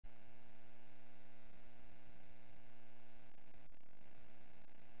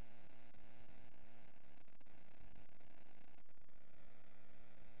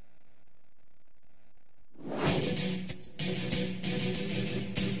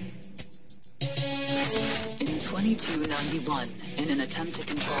In 2291, in an attempt to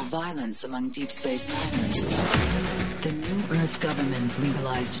control violence among deep space miners, the New Earth government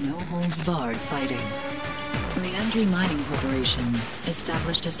legalized no-holds-barred fighting. Leandro Mining Corporation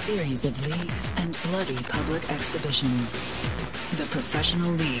established a series of leagues and bloody public exhibitions. The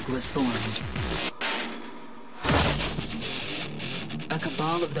Professional League was formed. A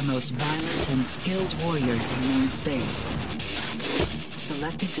cabal of the most violent and skilled warriors in known space,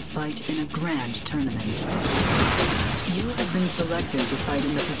 selected to fight in a grand tournament. You have been selected to fight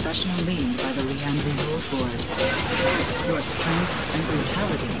in the Professional League by the Leandro Rules Board. Your strength and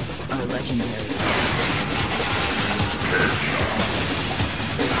brutality are legendary.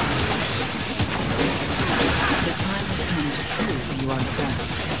 The time has come to prove you are the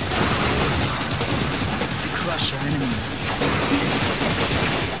best. To crush your enemies.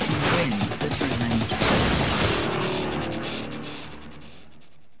 To win the tournament.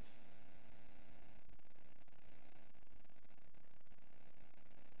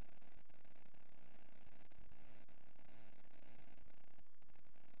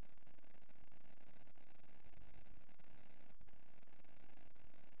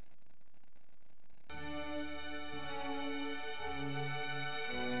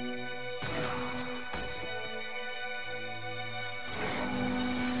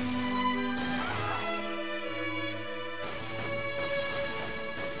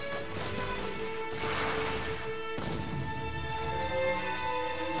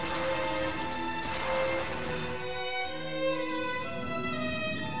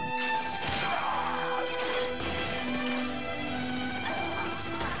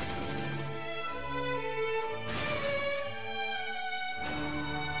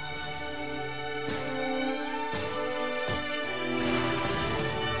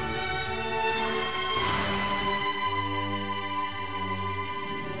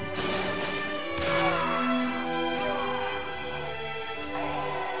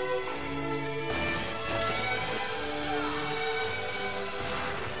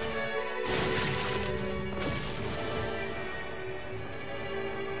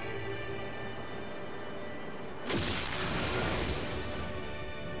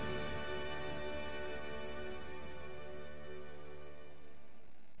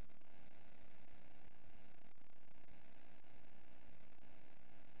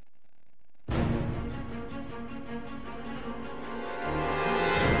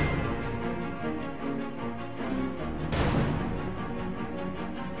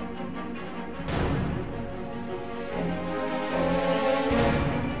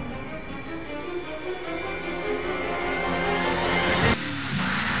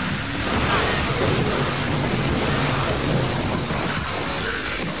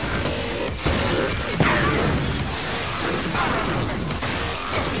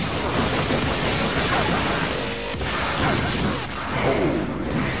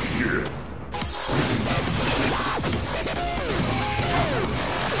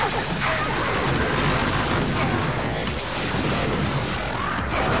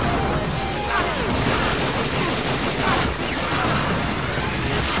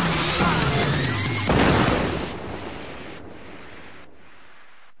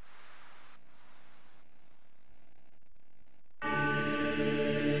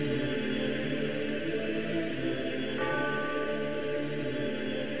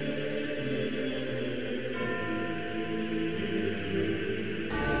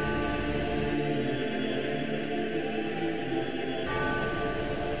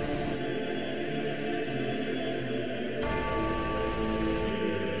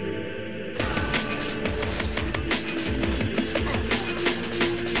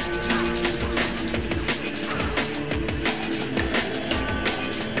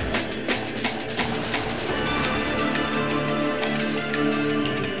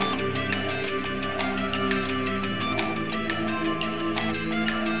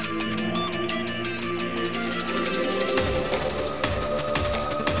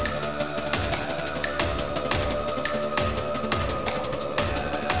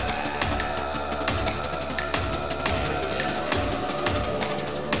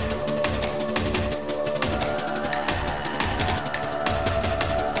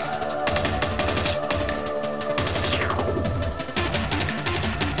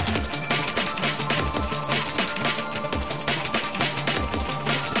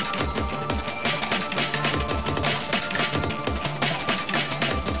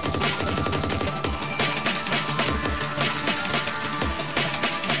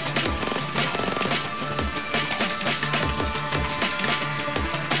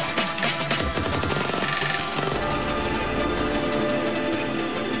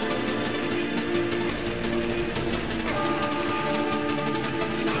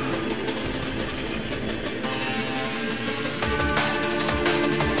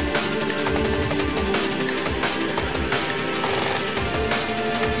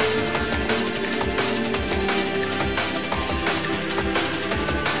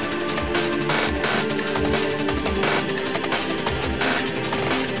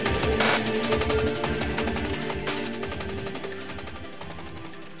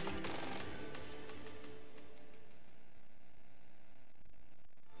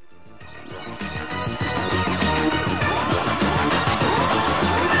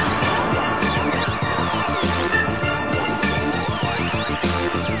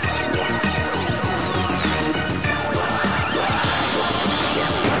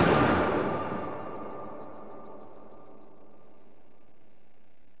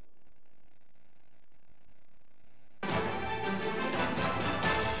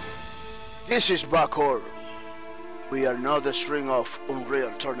 This is Bacor. We are now the string of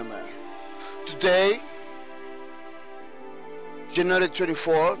Unreal Tournament. Today, January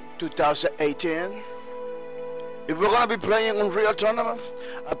 24, 2018. If we're gonna be playing Unreal Tournament,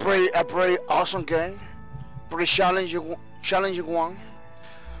 a pretty awesome game, pretty challenging one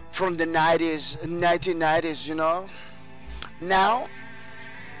from the 1990s, you know. Now,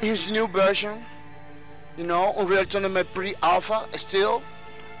 his new version, you know, Unreal Tournament pre-alpha, it's still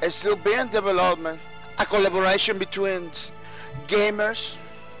being development. A collaboration between gamers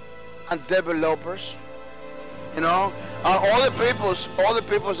and developers, you know, and all the peoples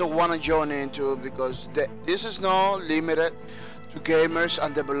that want to join into, because this is not limited to gamers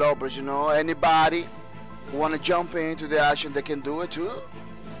and developers, you know. Anybody who want to jump into the action, they can do it too.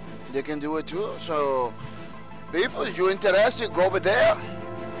 So people, if you're interested, go over there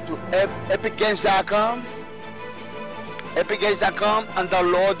to epicgames.com and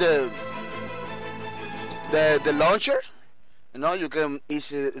download the launcher. You know, you can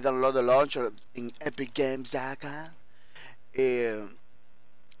easily download the launcher in epicgames.com,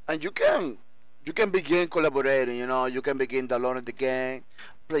 and you can begin collaborating. You know, you can begin downloading the game,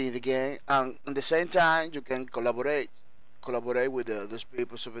 playing the game, and at the same time you can collaborate with those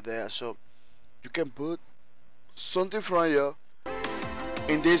people over there. So you can put something from you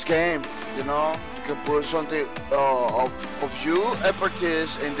in this game. You know, you can put something of you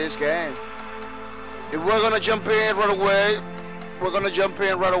expertise in this game. If we're gonna jump in right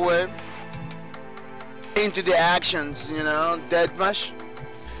away, into the actions, you know, deathmatch.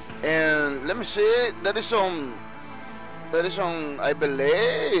 And let me see, there is some, I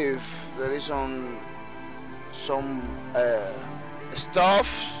believe there is some stuff.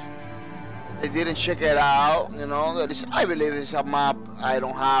 I didn't check it out, you know. I believe it's a map. I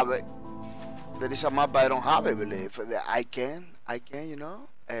don't have it. There is a map I don't have, I believe. I can, you know,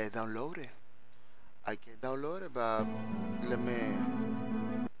 download it. I can download it, but let me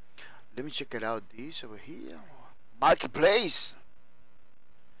check it out. This over here, marketplace.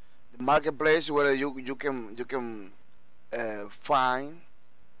 The marketplace where you can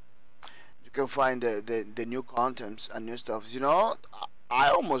find the new contents and new stuff. You know, I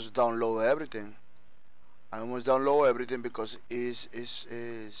almost download everything. Because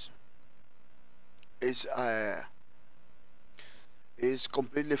it's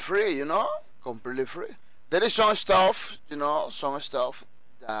completely free. You know, completely free. There is some stuff, you know, that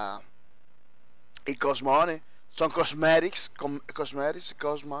it costs money. Some cosmetics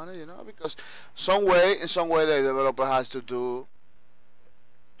cost money, you know, because in some way the developer has to do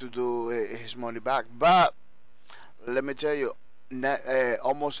his money back. But let me tell you,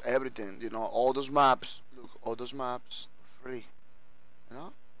 almost everything, you know, all those maps, look, all those maps free, you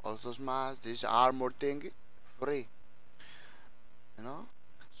know, all those maps, this armor thingy, free, you know.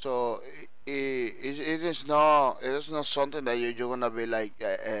 So it is not something that you're gonna be like.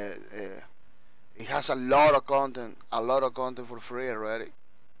 It has a lot of content for free already.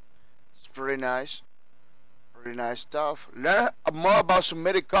 It's pretty nice stuff. Learn more about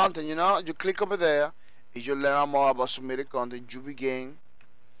submitted content. You know, you click over there, and you learn more about submitted content. You begin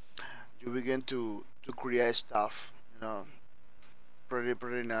to create stuff. You know,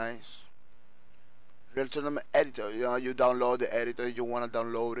 pretty nice. Real Tournament editor. You know, you download the editor. You wanna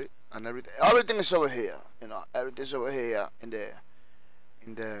download it and everything. Everything is over here. You know, everything's over here in the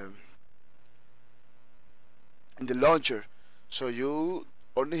launcher. So you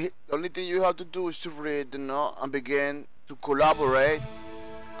only thing you have to do is to read, you know, and begin to collaborate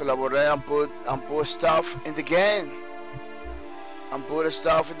and put stuff in the game.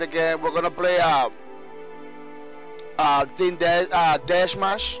 We're gonna play team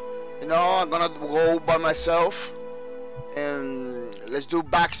deathmatch. You know, I'm gonna go by myself, and let's do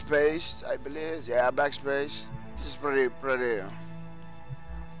backspace. I believe, yeah, backspace. This is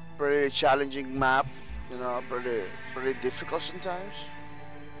pretty challenging map. You know, pretty difficult sometimes.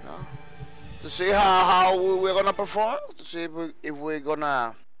 You know, to see how we're gonna perform, to see if we're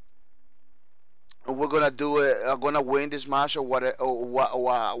gonna do it, gonna win this match, or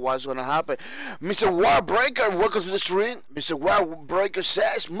what's gonna happen. Mr. Warbreaker, welcome to the stream. Mr. Warbreaker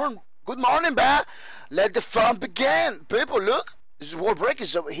says, "Good morning, ba. Let the fun begin." People, look, this Warbreaker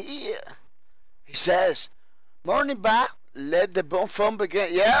is over here. He says, "Morning, ba. Let the fun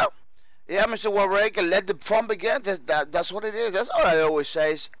begin." Yeah, Mr. Warbreaker, let the fun begin. That's what it is. That's all I always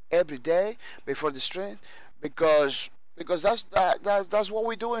say every day before the stream, because that's what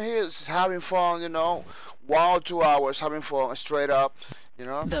we're doing here, is having fun, you know, 1 or 2 hours having fun straight up, you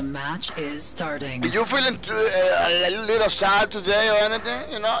know. The match is starting. Are you feeling a little sad today or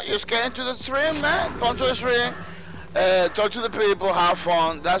anything? You know, just get into the stream, man. Come to the stream. talk to the people, have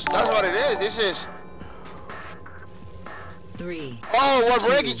fun. That's what it is. This is. 3. Oh,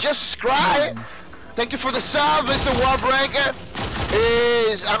 Warbreaker just subscribed. Thank you for the sub, Mr. Warbreaker.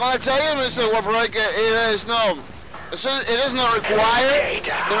 I'm gonna tell you, Mr. Warbreaker, it is not required,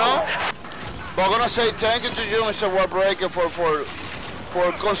 you know. But I'm gonna say thank you to you, Mr. Warbreaker, for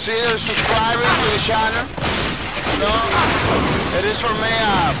consider subscribing to the channel. You know, it is for me.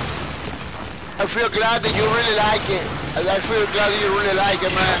 I feel glad that you really like it. I feel glad that you really like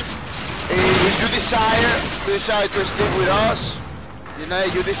it, man. If you decide to stick with us, you know,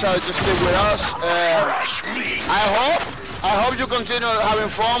 you decide to stick with us. I hope you continue having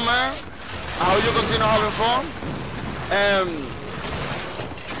fun, man. I hope you continue having fun.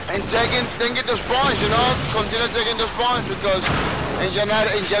 And taking those points, you know, continue taking those points, because in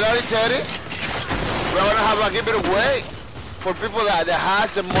January 30, we're gonna have a giveaway for people that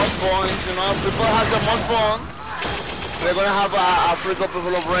has the most points, you know. People that has the most points, we're gonna have a free copy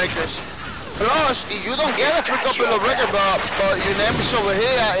of Breakers. Plus, if you don't get a free copy of Breakers, but your name is over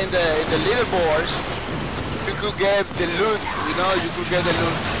here in the leaderboards, you could get the loot, you know, you could get the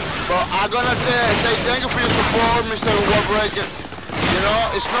loot. But I'm gonna say thank you for your support, Mr. Warbreaker. You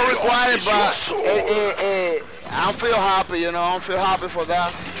know, it's not required, but I feel happy, you know, I feel happy for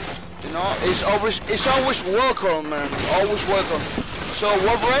that. You know, it's always welcome, man, always welcome. So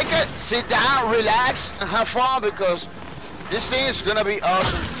Warbreaker, sit down, relax, and have fun, because this thing is gonna be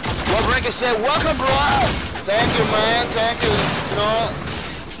awesome. Warbreaker said, welcome, bro. Thank you, man, thank you, you know.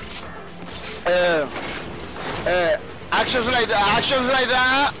 Actions like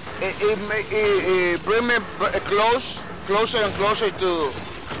that, it bring me closer and closer to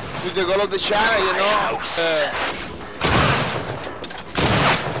the goal of the channel, you know.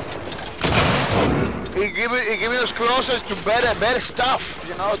 It give us closer to better stuff,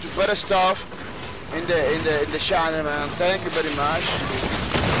 you know, to better stuff in the channel, man. Thank you very much.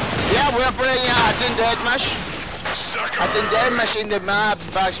 Yeah, we're playing Team Deathmatch. Team Deathmatch in the map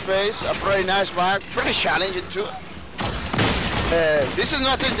backspace, a pretty nice map, pretty challenging too. This is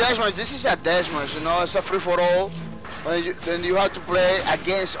not Team Deathmatch, this is a deathmatch, you know, it's a free for all. Then you have to play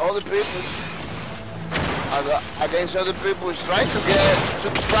against other people. Against other people, try to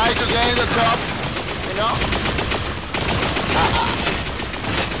get in the top, you know.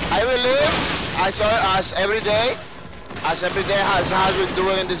 I believe, as every day has been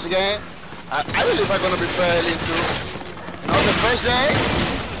doing in this game, I believe I'm gonna be failing too. You know, the first day,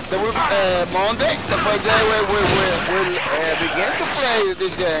 Monday, the first day we'll begin to play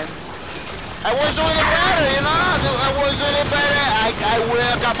this game. I was doing it better, you know. I was doing it better. I win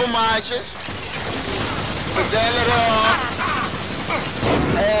a couple matches, but then later on,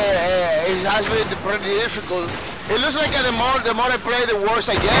 it has been pretty difficult. It looks like the more I play, the worse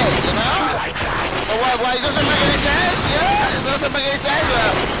I get, you know. Why it doesn't make any sense? Yeah, it doesn't make any sense.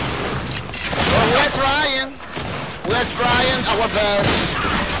 But we're trying our best.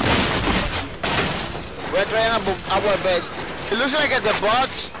 We're trying our best. It looks like the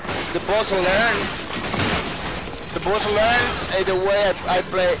bots learn. The bots learn the way I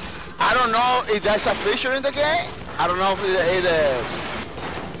play. I don't know if that's a feature in the game. I don't know if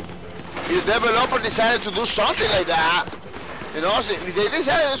the developer decided to do something like that. You know, if they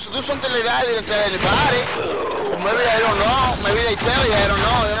decided to do something like that, they didn't tell anybody. Or maybe I don't know. Maybe they tell you, I don't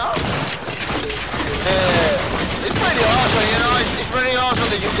know, you know. It's pretty awesome, you know. It's pretty awesome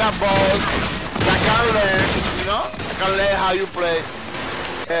that you got both. I can learn, you know. I can learn how you play.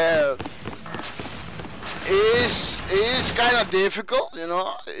 It's kind of difficult, you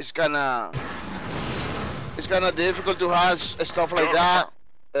know. It's kind of difficult to have stuff like that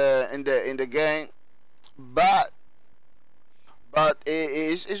in the game, but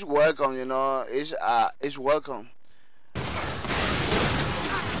it's welcome, you know. It's welcome.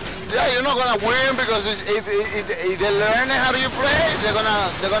 Yeah, you're not gonna win because if they learn how you play, they're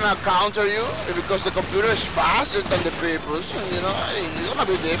gonna counter you because the computer is faster than the people's. You know, it's gonna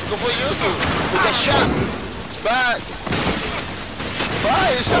be difficult for you to get shot. But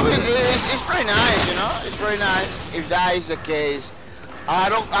it's pretty nice, you know. It's pretty nice if that is the case. I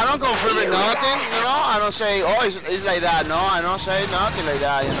don't confirm it nothing, you know. I don't say, oh, it's like that. No, I don't say nothing like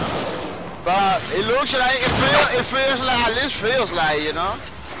that, you know. But it looks like it feels like, at least feels like, you know.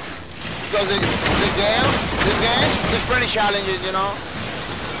 Because this game is pretty challenging, you know.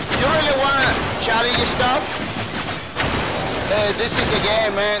 You really want to challenge stuff? This is the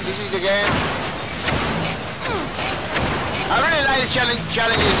game, man. This is the game. I really like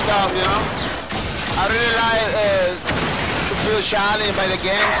challenging stuff, you know. I really like to feel challenged by the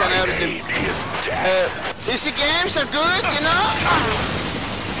games and everything. Easy games are good, you know.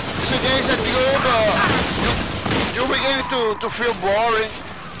 Easy games are good, but you begin to feel boring.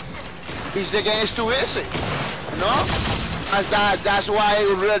 Is the game is too easy, you know? That's why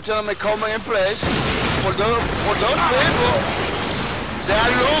real tournament coming in place. For those people, they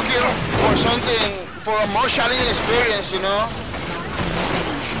are looking for something, for a more challenging experience, you know?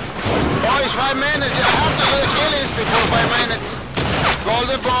 Oh, it's 5 minutes. You have to do the killings before 5 minutes.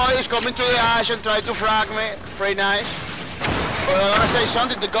 Golden boy is coming to the ash and try to frag me. Pretty nice. But I want to say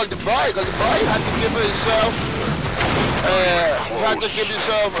something to Golden boy. Golden boy, you have to keep yourself. You have to keep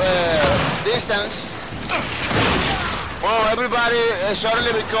yourself distance. Well, everybody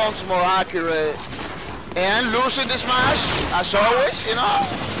suddenly becomes more accurate. And losing this match, as always, you know.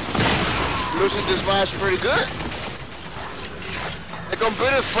 Losing this match pretty good. The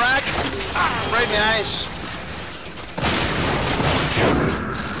computer frag, pretty nice.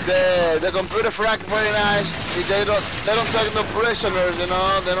 The computer frag pretty nice. They don't take no prisoners, you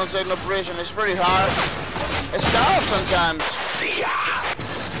know. They don't take no prisoners. It's pretty hard. It's tough sometimes.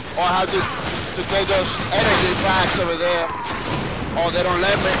 Or I have to take those energy packs over there. Oh, they don't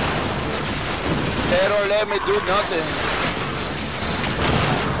let me. They don't let me do nothing.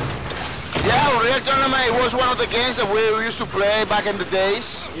 Yeah, Real Tournament, it was one of the games that we used to play back in the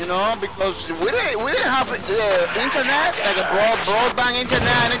days, you know, because we didn't have internet, like a broadband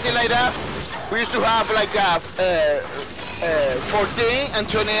internet, anything like that. We used to have like a 14 and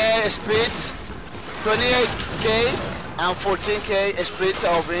 28 speeds, 28K and 14K speeds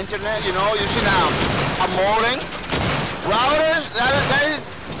of internet, you know, using a modem. Routers, that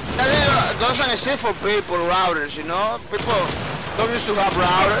doesn't exist for people, routers, you know. People don't used to have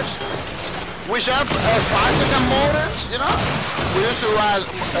routers, which are faster than modems, you know. We used to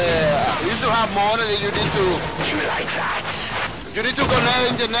have modems that you need to. You like that? You need to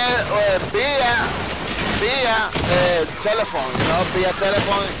connect internet via telephone, you know, via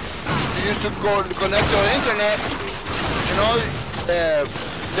telephone. You used to connect to the internet, you know.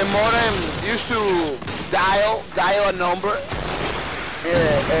 The modem used to dial a number,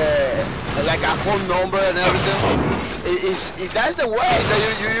 like a phone number and everything. That's the way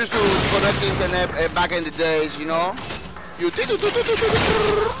that you used to connect the internet back in the days, you know. You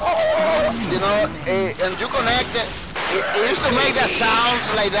know, and you connect it. It used to make that sounds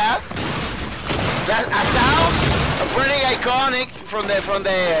like that. That sounds pretty iconic from the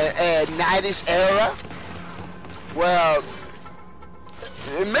 90s era. Well,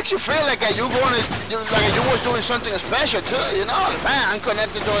 it makes you feel like you was doing something special too, you know. Man, I'm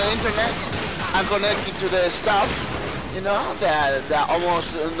connected to the internet. I'm connected to the stuff, you know, that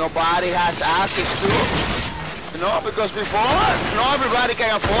almost nobody has access to, you know, because before, not everybody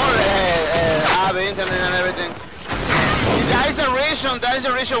can afford have internet and everything. That is the reason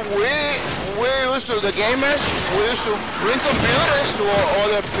we used to, the gamers, we used to bring computers to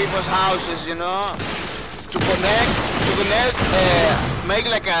other people's houses, you know, to connect, make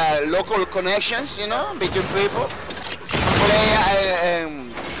like a local connections, you know, between people, play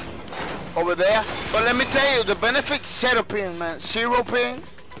over there. But let me tell you, the benefit, 0 pin, man, 0 pin,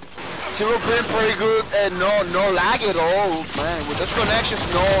 pretty good, and no lag at all, man. With those connections,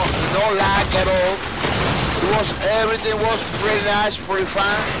 no lag at all. Everything was pretty nice, pretty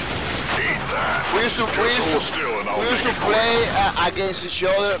fun. We used to play against each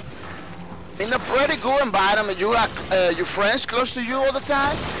other in a pretty good environment. You have your friends close to you all the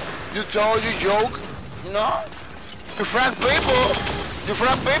time. You told, you joke, you know. You frag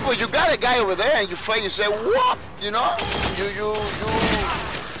people. You got a guy over there, and you fight. You say, "What?" You know. You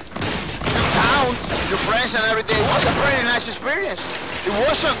count your friends and everything. It was a pretty nice experience. It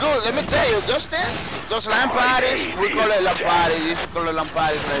was so good. Let me tell you, those LAN parties, we call it LAN parties. We used to call it LAN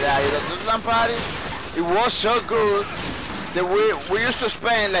parties like that. You know, those LAN parties, it was so good that we used to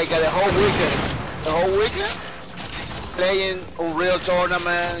spend like the whole weekend playing a real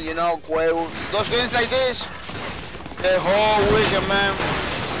tournament. You know, those games like this, the whole weekend, man.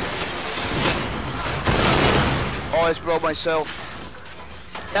 Oh, I explode myself.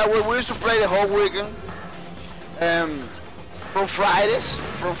 Yeah, we used to play the whole weekend. From Fridays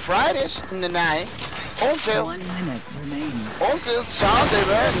in the night until 1 minute remains. Until Sunday,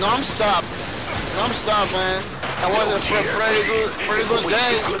 man, non-stop, man. That was a pretty good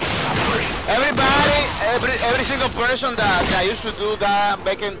day. Every single person that used to do that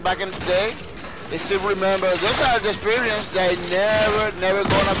back in the day, they still remember. Those are the experiences that never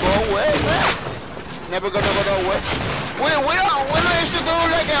gonna go away, man. Never gonna go away. We used to do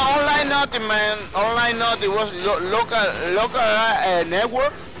like an online nothing, man. Online nothing was local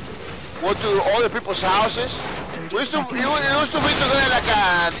network. Go to other people's houses. It used to be together like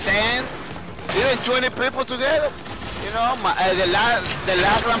 10, even 20 people together. You know, the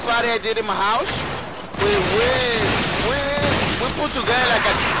last LAN party I did in my house, we put together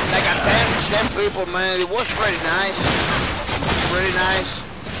like a 10 people, man. It was pretty nice. Pretty nice.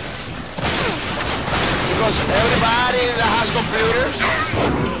 Because everybody that has computers,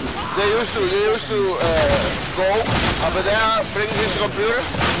 they used to go over there, bring his computer,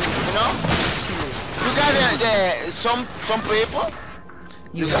 you know. You got some people.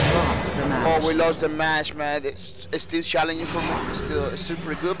 You have lost the match. Oh, we lost the match, man. It's still challenging for me. It's still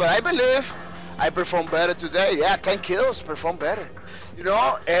pretty good, but I believe I perform better today. Yeah, 10 kills, perform better. You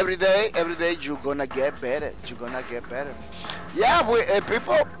know, every day you're gonna get better. You're gonna get better. Yeah,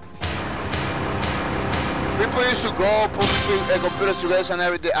 people used to go put computers together and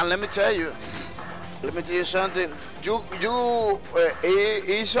everything. And let me tell you something.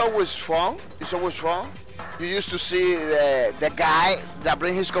 It's always fun. It's always fun. You used to see the guy that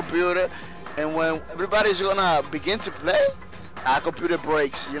bring his computer, and when everybody's gonna begin to play, computer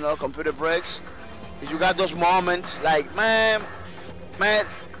breaks. You know, computer breaks. You got those moments like, man.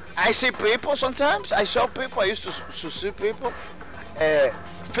 I see people sometimes. I saw people. I used to see people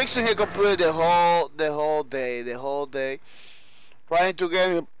fixing his computer the whole day, trying to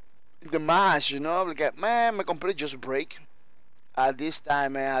get the match. You know, like, man, my computer just break at this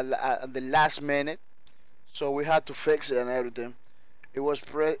time, man, at the last minute. So we had to fix it and everything. It was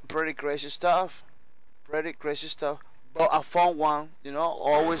pretty crazy stuff. Pretty crazy stuff. But a fun one, you know,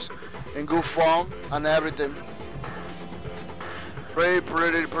 always in good fun and everything.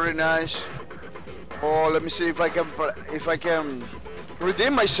 Pretty nice. Oh, let me see if I can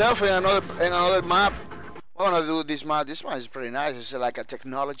redeem myself in another map. I wanna do this map. This one is pretty nice. It's like a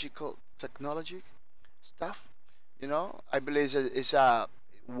technology stuff. You know, I believe it's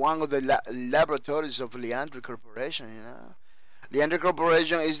one of the laboratories of Leandro Corporation. You know, Leandro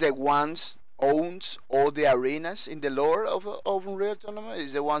Corporation is the ones owns all the arenas in the lore of Unreal Tournament.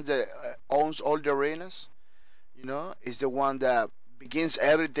 Is the one that owns all the arenas. You know, is the one that begins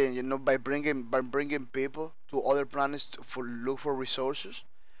everything. You know, by bringing people to other planets to look for resources.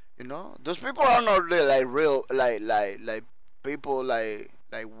 You know, those people are not really like real like people like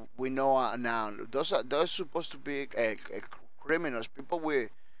we know now. Those are supposed to be criminals, people with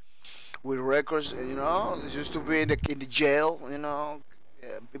records. You know, they used to be in the jail. You know,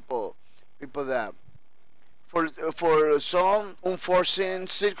 people that for some unforeseen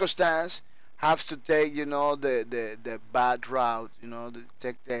circumstance have to take, you know, the bad route. You know,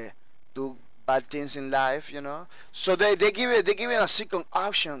 do bad things in life. You know, so they give it a second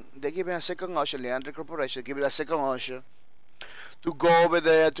option. They give it a second option. Leandro Corporation give it a second option to go over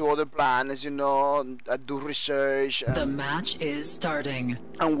there to other planets, you know, do research. The match is starting.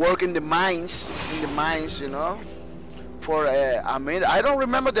 And work in the mines, you know. For I mean, I don't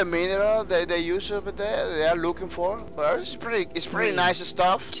remember the mineral they use over there. They are looking for, but it's pretty nice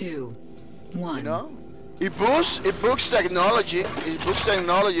stuff. 2, 1. You know, it boosts technology. It boosts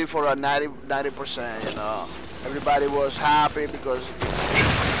technology for a 90%. You know, everybody was happy because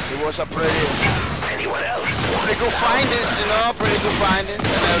it was a pretty. Anyone else? Pretty good findings, you know, pretty good findings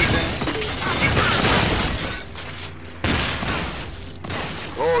and everything.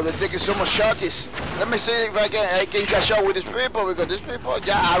 Oh, they're taking so much shots. Let me see if I can catch up with these people, because these people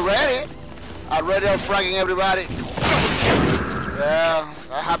already are fragging everybody. Yeah,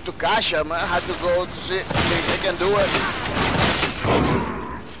 I have to catch them. I have to go to see if they can do it.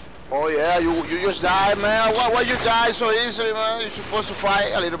 Oh yeah, you just died, man. Why you die so easily, man? You're supposed to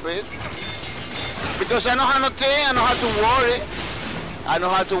fight a little bit. Because I know how to think, I know how to worry. I know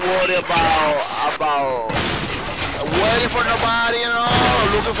how to worry about waiting for nobody, you know, or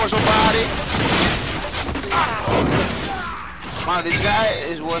looking for somebody. Man, this guy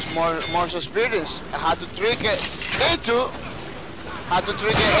was more experienced. I had to trick it into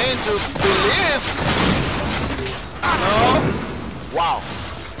believe. No? Wow.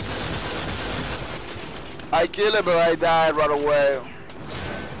 I killed him, but I died right away.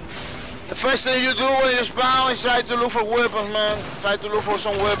 The first thing you do when you spawn is try to look for weapons, man. Try to look for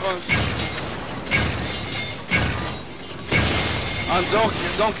some weapons. And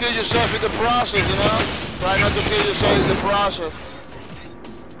don't kill yourself in the process, you know? Try not to kill yourself in the process.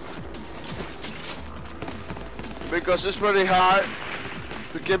 Because it's pretty hard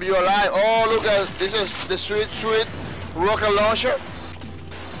to keep you alive. Oh, look at this is the sweet rocket launcher.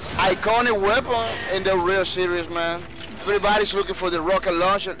 Iconic weapon in the real series, man. Everybody's looking for the rocket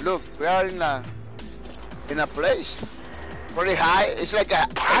launcher. Look, we are in a place pretty high. It's like an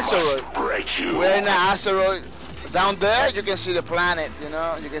asteroid. We're in an asteroid. Down there, you can see the planet. You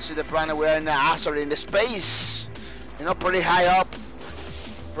know, you can see the planet. We're in an asteroid in the space. You know, pretty high up.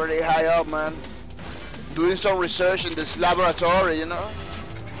 Pretty high up, man. Doing some research in this laboratory. You know,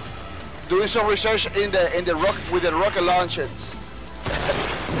 doing some research in the rock with the rocket launchers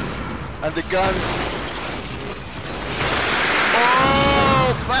and the guns.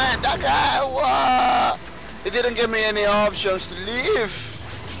 Oh man, that guy! Wow. He didn't give me any options to leave.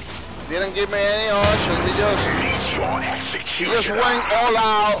 Didn't give me any options. He just went all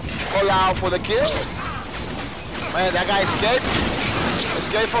out for the kill. Man, that guy escaped.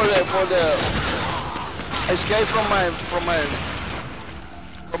 Escaped from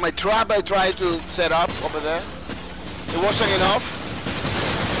my trap I tried to set up over there. It wasn't enough.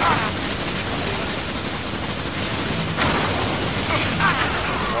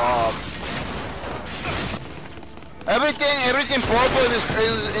 Wow. Everything purple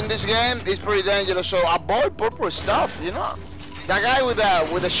in this game is pretty dangerous. So avoid purple stuff, you know. That guy with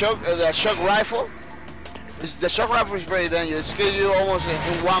the shock rifle. The shock rifle is very dangerous. It kills you almost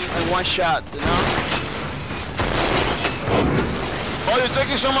in one shot, you know. Oh, you're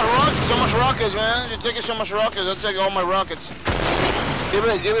taking so much rockets, man. You're taking so much rockets. I'll take all my rockets. Give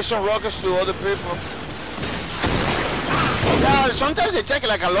it some rockets to other people. Yeah, sometimes they take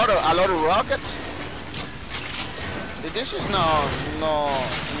like a lot of rockets. This is no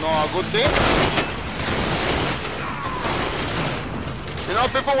a good thing. You know,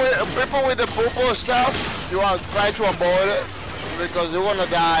 people with the purple stuff, you want to try to avoid it because you're gonna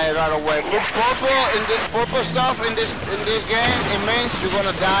die right away. Purple stuff in this game, it means you're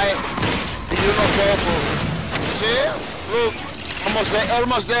gonna die if you're not careful. See? Look,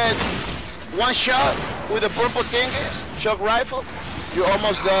 almost dead. One shot with the purple thingies, shock rifle, you're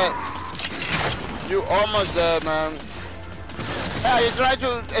almost dead. You almost dead, man. Yeah, you try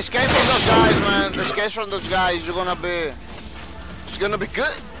to escape from those guys, man. Escape from those guys, it's gonna be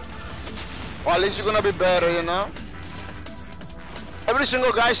good. Or at least you're gonna be better, you know. Every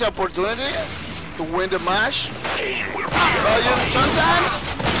single guy has an opportunity to win the match. But sometimes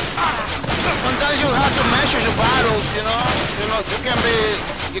you have to measure your battles, you know.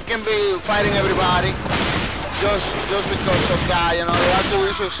 You can be fighting everybody just because of that, you know. You have to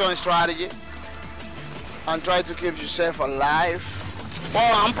use some strategy and try to keep yourself alive.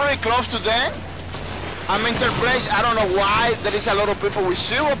 Well, I'm pretty close to them. I'm in third place. I don't know why there is a lot of people with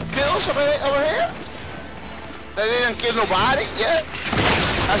 0 kills over here. They didn't kill nobody yet.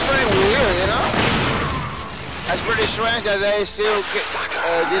 That's pretty weird, you know. That's pretty strange that they still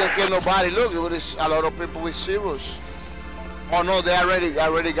didn't kill nobody. Look, there is a lot of people with 0s. Oh no, they already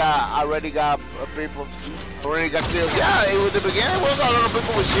got people. Already got killed. Yeah, at the beginning it was a lot of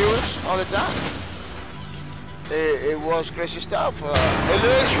people with 0s all the time. It was crazy stuff. It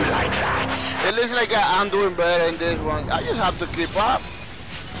looks like I'm doing better in this one. I just have to keep up,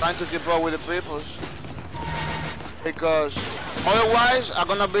 trying to keep up with the peoples, because otherwise I'm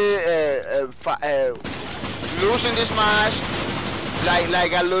gonna be losing this match,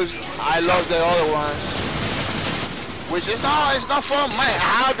 like I lost the other ones, which is it's not fun, man.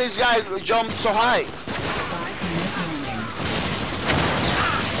 How this guy jumped so high?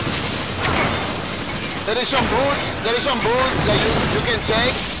 There is some boots that you can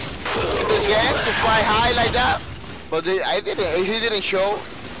take in this game to fly high like that, but he didn't show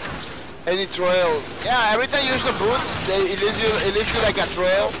any trail. Yeah, every time you use the boots, it leaves you like a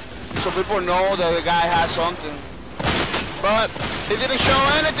trail, so people know that the guy has something. But he didn't show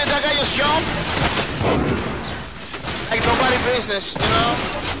anything. That guy just jumped like nobody business, you know.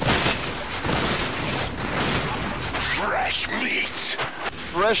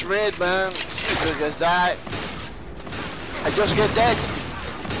 Fresh meat, man. Because that, I just get dead.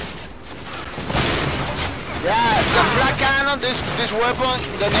 Yeah, the flat cannon, this weapon,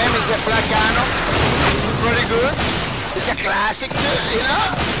 the name is the flat cannon. Pretty good. It's a classic too, you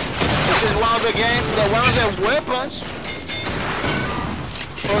know. This is one of the weapons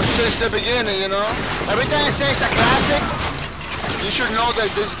since the beginning, you know. Every time I say it's a classic, you should know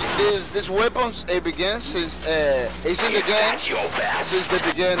that this weapons begins since it's in the game since the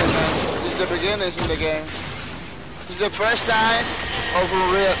beginning, man. Since the beginning it's in the game. It's the first time of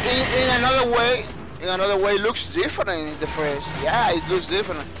real. In another way, it looks different in the first. Yeah, it looks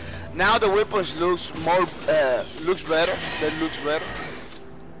different. Now the weapons looks better. They looks better.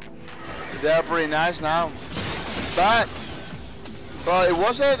 They are pretty nice now. But it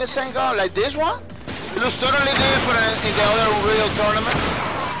wasn't the same gun like this one. It looks totally different in the other real tournament.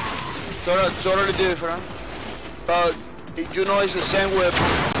 Totally different. But you know it's the same weapon.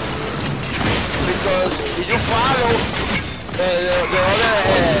 Because if you follow the other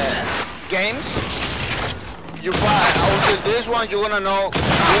games, you follow until this one, you're gonna know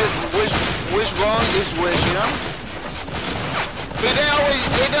which one is which, you know. They always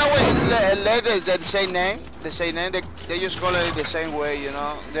let the same name. the same name. They just call it the same way, you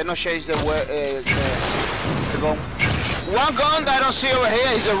know. They don't change the way. The gun. One gun that I don't see over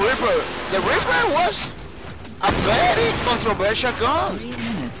here is the Reaper. The Reaper was a very controversial gun.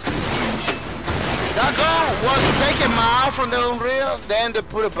 That gun was taken out from the Unreal, then they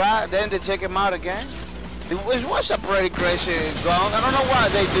put it back, then they take him out again. It was a pretty crazy gun. I don't know why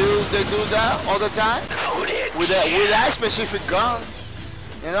they do that all the time with that specific gun.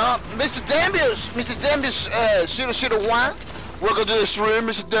 You know, Mr. Dambius 001. Welcome to the stream,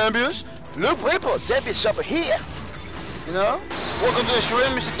 Mr. Dambius. Look, people, Dambius over here. You know, welcome to the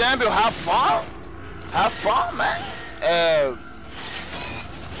stream, Mr. Dambius. Have fun, man.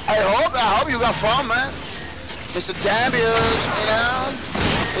 I hope you got fun, man. Mr. Dambius, you know.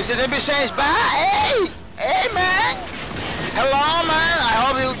 Mr. Dambius says bye. Hey, man. Hello, man. I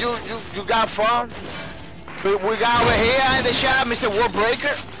hope you got fun. We got over here in the shop, Mr.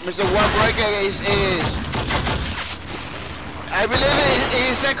 Warbreaker. Mr. Warbreaker is I believe it's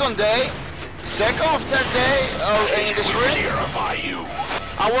his second or third day in the stream.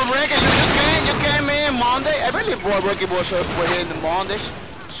 Warbreaker, you came in Monday. I believe Warbreaker was here in the Mondays.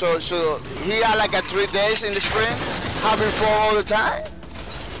 So he had like 3 days in the stream, having fun all the time.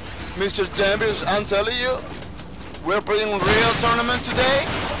 Mr. Dambius, I'm telling you, we're playing a real tournament today.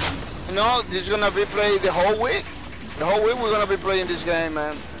 You know, this is gonna be played the whole week. The whole week we're gonna be playing this game,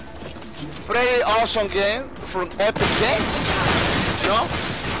 man. Pretty awesome game from Epic Games. You know,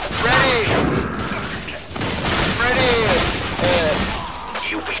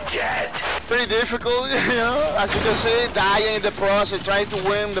 you'll be dead. Pretty difficult, you know, as you can see, dying in the process, trying to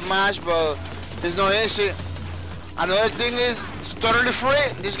win the match, but it's not easy. Another thing is, it's totally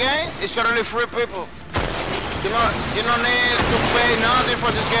free. This game is totally free, people. You don't need to pay nothing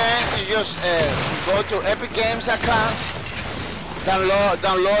for this game. You just go to epicgames.com, download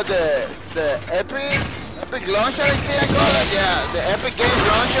the Epic launcher, I think I call it. Yeah, the Epic Games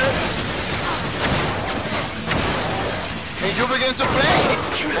launcher. And you begin to play.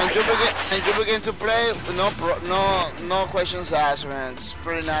 And you begin to play. No questions asked, man. It's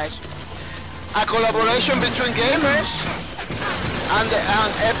pretty nice. A collaboration between gamers and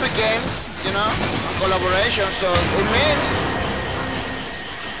Epic Games. You know, a collaboration. So it means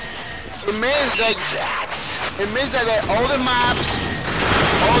that all the maps,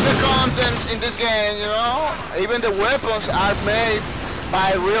 all the contents in this game, you know, even the weapons are made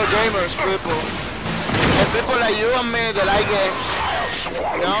by real gamers, people. And people like you and me that like games,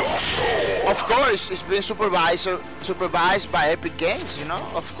 you know. Of course, it's been supervised by Epic Games, you know,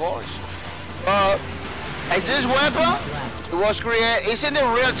 of course. Like this weapon, it was created, it's in the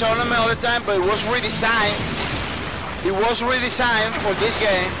real tournament all the time, but it was redesigned. It was redesigned for this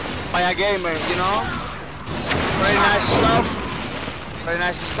game by a gamer, you know. Very nice stuff. Very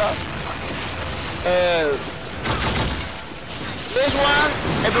nice stuff. This one,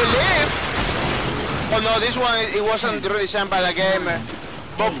 I believe. Oh no, this one it wasn't redesigned by the gamer.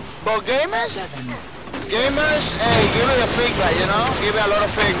 But gamers, give it a feedback, you know, give it a lot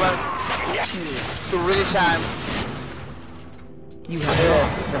of feedback. To redesign. You have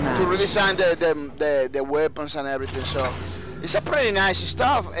lost the match. To redesign the weapons and everything. So it's a pretty nice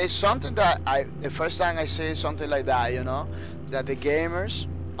stuff. It's something that the first time I see something like that, you know, that the gamers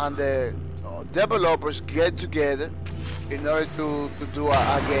and the developers get together in order to do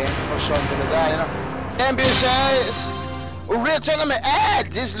a game or something like that, you know. NVIDIA says, real tournament,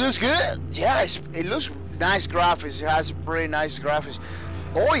 this looks good. Yeah, it looks nice graphics. It has pretty nice graphics.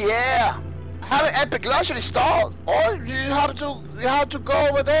 Oh yeah, have an Epic launcher installed, or you have to go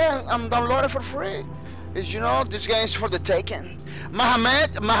over there and download it for free. Is, you know, this game is for the taking.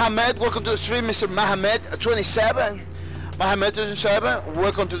 Mohammed, welcome to the stream, Mr. Mohammed 27. Mohammed 27,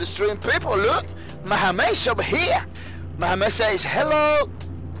 welcome to the stream. People, look, Mohammed's over here. Mohammed says hello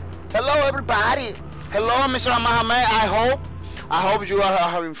everybody. Hello, Mr. Mohammed. I hope you are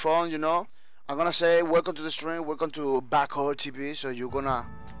having fun, you know. I'm gonna say welcome to the stream, welcome to Backhole TV. So you're gonna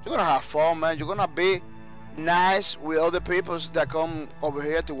have fun, man. You're gonna be nice with other people that come over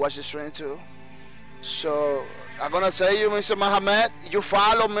here to watch the stream too. So I'm gonna tell you, Mr. Mohammed, you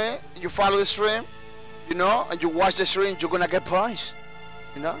follow me, you follow the stream, you know, and you watch the stream, you're gonna get points,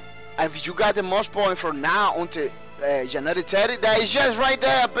 you know. And if you got the most points from now until January 30, that is just right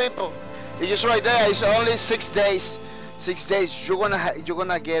there, people. It's just right there. It's only 6 days. 6 days. You're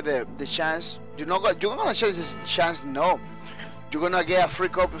gonna get the chance. You're gonna change this chance. No, you're gonna get a free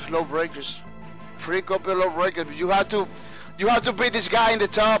copy of Lawbreakers. Free copy of Lawbreakers. But you have to beat this guy in the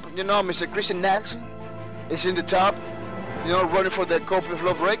top. You know, Mr. Christian Nelson is in the top. You know, running for the copy of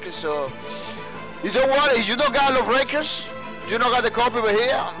Lawbreakers. So you don't want it. You don't got Lawbreakers. You don't got the copy over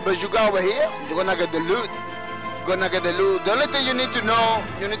here, but you got over here. You're gonna get the loot. gonna get the loot. The only thing you need to know,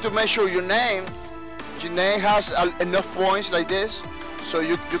 you need to make sure your name has enough points like this, so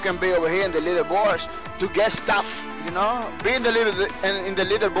you can be over here in the leaderboards to get stuff. You know, be in the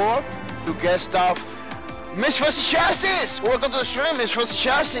leaderboard to get stuff. Miss Fussy Justice, welcome to the stream, Miss Fussy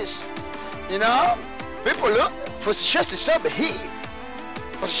Justice. You know, people look Fussy Justice over here.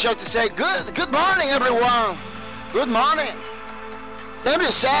 Fussy Justice say good morning everyone. Good morning.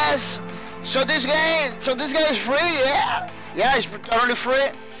 W says, so this game is free, yeah, it's totally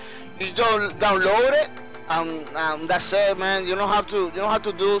free. You don't download it, and that's it, man. You don't have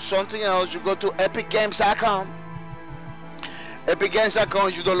to do something else. You go to epicgames.com. epicgames.com,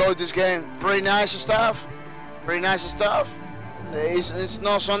 you download this game. Pretty nice stuff. It's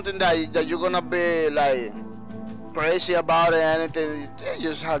not something that you're gonna be like crazy about it or anything. You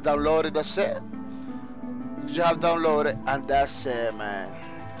just have downloaded, that's it. You just have downloaded and that's it, man.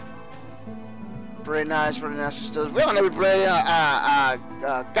 Pretty nice stuff. We're gonna be playing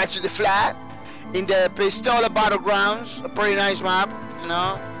Catch the Flag in the Pistola Battlegrounds. A pretty nice map, you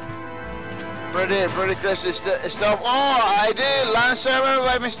know. Pretty crazy stuff. Oh, I did land server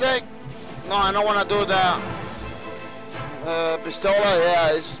by mistake. No, I don't wanna do that. Pistola,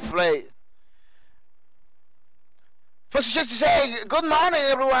 yeah, it's played. First, just to say good morning,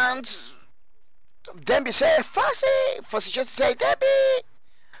 everyone. Demby said Fussy. Fussy just to say Debbie.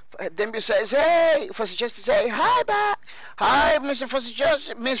 Demby says hey. Fussy just to say hi back. Hi, Mr. Fussy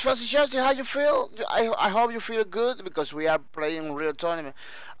Just. Miss Fussy Just, how you feel? I hope you feel good because we are playing real tournament.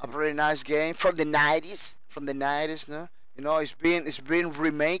 A pretty nice game from the 90s. No, you know it's been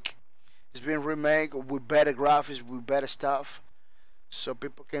remake. It's been remade with better graphics, with better stuff, so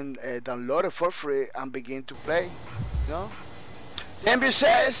people can download it for free and begin to play. You know. Demby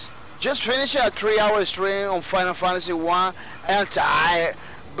says just finished a 3-hour stream on Final Fantasy 1. I'm tired,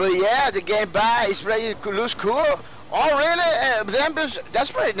 but yeah, the game back is playing. Looks cool. Oh really?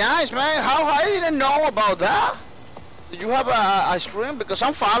 That's pretty nice, man. How I didn't know about that. Do you have a stream? Because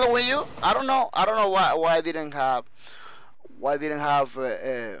I'm following you. I don't know why I didn't have.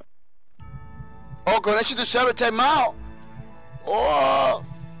 Oh, connection to server timeout. Oh,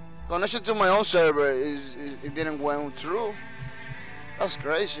 connection to my own server it didn't went through. That's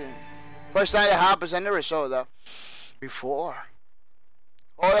crazy. First time it happens. I never saw that before.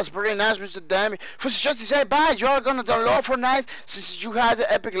 Oh, that's pretty nice, Mr. Dammy. First, just to say bye. You are gonna download Fortnite since you had the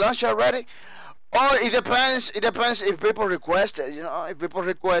Epic launcher already. Oh, it depends. It depends if people request it. You know, if people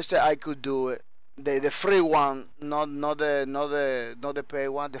request it, I could do it. The free one, not the paid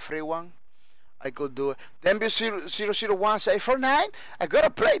one. The free one. I could do it. Then B001 say Fortnite. I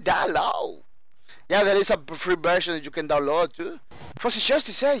gotta play that low. Yeah, there is a free version that you can download too. Fussy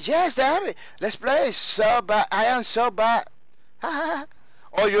Justice says yes, damn it. Let's play. So bad. I am so bad.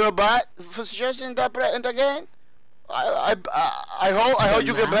 Oh, you're bad. Fussy Justice in the game. I hope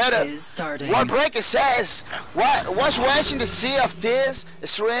you get better. What Breaker says was watching the sea of this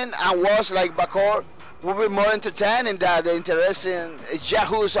stream and was like Bacor. Will be more entertaining than the interesting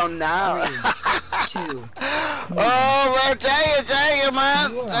Yahoo's on now. 3, 2, 1. Oh man, take it,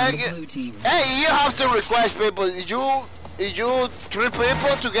 man. Take it. Hey, you have to request people. You 3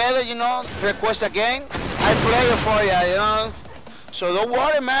 people together, you know, request a game. I play it for you, you know. So don't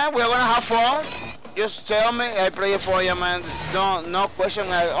worry, man. We're gonna have fun. Just tell me, I play it for you, man. No question.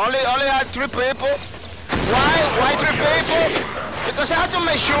 Only have 3 people. Why 3 people? Because I have to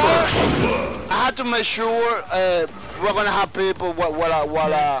make sure we're gonna have people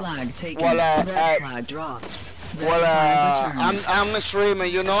I'm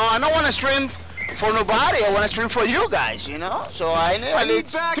streaming, you know. I don't want to stream for nobody. I want to stream for you guys, you know. So I need at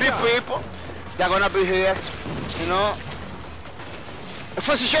least 3 people that are gonna be here, you know.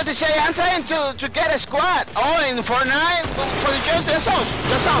 For the show to say, I'm trying to get a squad. Oh, in Fortnite, for the show, that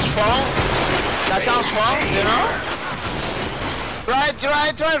sounds fun. That sounds fun, you know. Try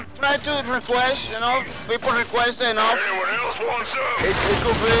to request, you know. People request enough. Anyone else wants up? It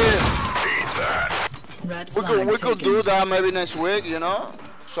could be. We could do that maybe next week, you know.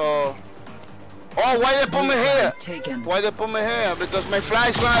 So. Oh, why they put me here? Why they put me here? Because my flag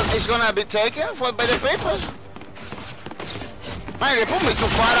is gonna be taken by the people. Man, they put me too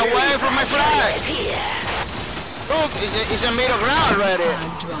far away from my flag. Look, it's a middle ground already.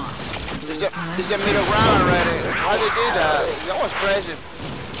 It's a middle ground already. Why they do that? That was crazy.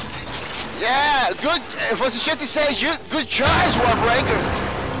 Yeah, good. For the shit to say, good choice, Warbreaker.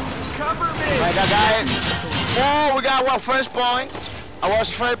 Cover me. Like I got it. Oh, we got one first point. I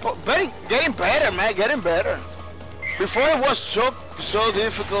was getting better, man. Getting better. Before it was so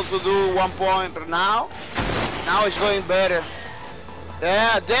difficult to do 1 point, but now it's going better.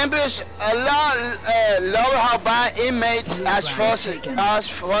 Yeah, Denver's a lot lower how bad inmates as fussy,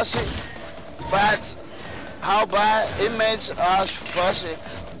 but how bad inmates are fussy.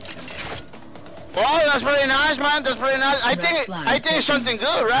 Oh, that's pretty nice, man. That's pretty nice. I think it's something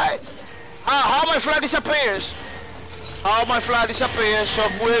good, right? How my flag disappears. How my flag disappears so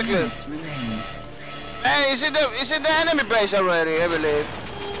quickly. Hey, is it the enemy base already? I believe.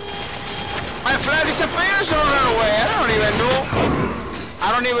 My flag disappears or run away. I don't even know.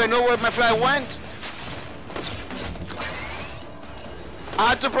 I don't even know where my flag went. I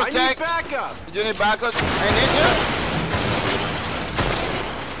have to protect. I need backup. You need backup? I need to.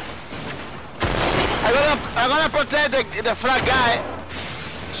 I'm gonna protect the flag guy,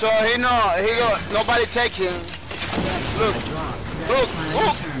 so nobody take him. Look,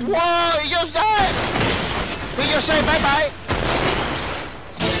 whoa, he just died. He just said bye-bye.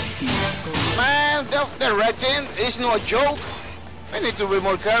 Man, the red team is no joke. We need to be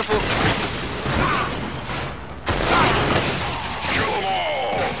more careful.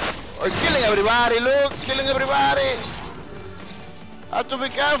 We're killing everybody, look, killing everybody. Have to be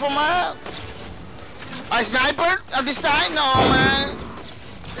careful, man. A sniper at this time? No, man.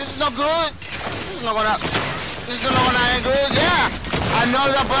 This is not good. This is not gonna end good. Yeah, I know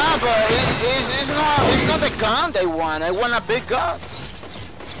the plan, but it's not the gun they want. I want a big gun.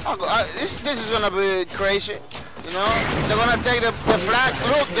 This is gonna be crazy. You know, they're gonna take the flag.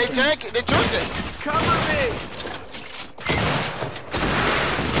 Look, they took it. Cover me.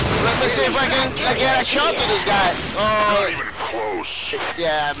 Let me see if I can get a shot to this guy. Not even close.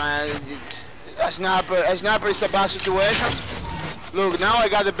 Yeah, man. A sniper is a bad situation. Look, now I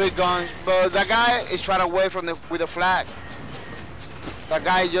got the big guns, but that guy is far away from with the flag. That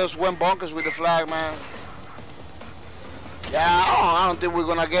guy just went bonkers with the flag, man. Yeah, I don't think we're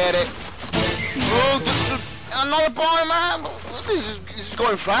gonna get it. Look, another point, man. This is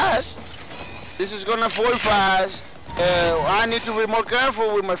going fast. This is gonna fall fast. I need to be more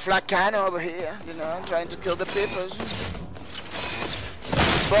careful with my flag cannon over here. You know, I'm trying to kill the people.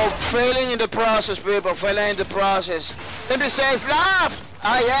 But failing in the process, people, failing in the process. Simply says laugh.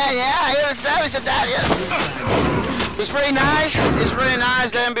 Oh yeah, I hear the service at that. Yeah. It's pretty nice. It's really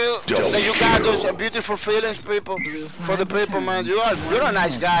nice, then, that you got those beautiful feelings, people, for the people, man. You're a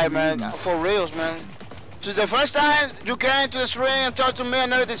nice guy, man. For reals, man. So the first time you came to the stream and talked to me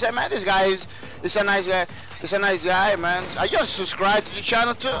and everything, said, man, this guy is a nice guy. He's a nice guy, man. I just subscribe to your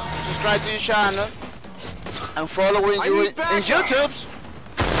channel too. Subscribe to your channel and following you in YouTube.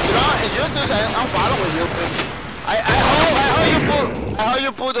 You know, in YouTube, I'm following you. I hope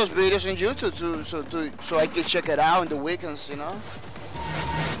you put those videos in YouTube too, so I can check it out in the weekends, you know.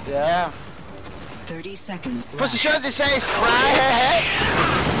 Yeah. 30 seconds left. Position to say subscribe.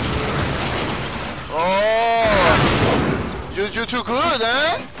 Oh, you too good,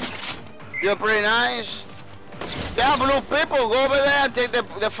 huh? You're pretty nice. Yeah, blue people, go over there and take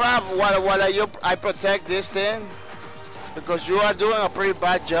the front while I protect this thing. Because you are doing a pretty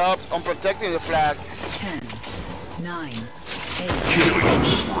bad job on protecting the flag. 10, 9, 8.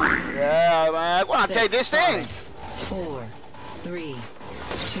 Yeah, man, I want to take this thing. 4, 3,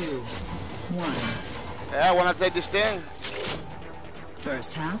 2, 1. Yeah, I want to take this thing.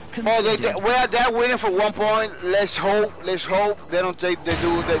 First half completed. Oh, they're winning for 1 point. Let's hope they don't take. They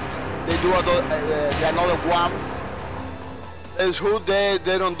do another one. Let's hope they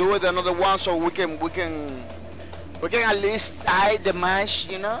don't do it another one, so we can at least tie the match,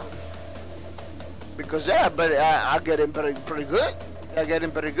 you know. Because they are getting pretty good. They're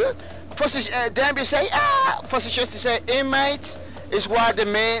getting pretty good. First, then you say first just to say inmates is what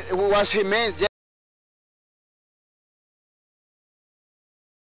he means.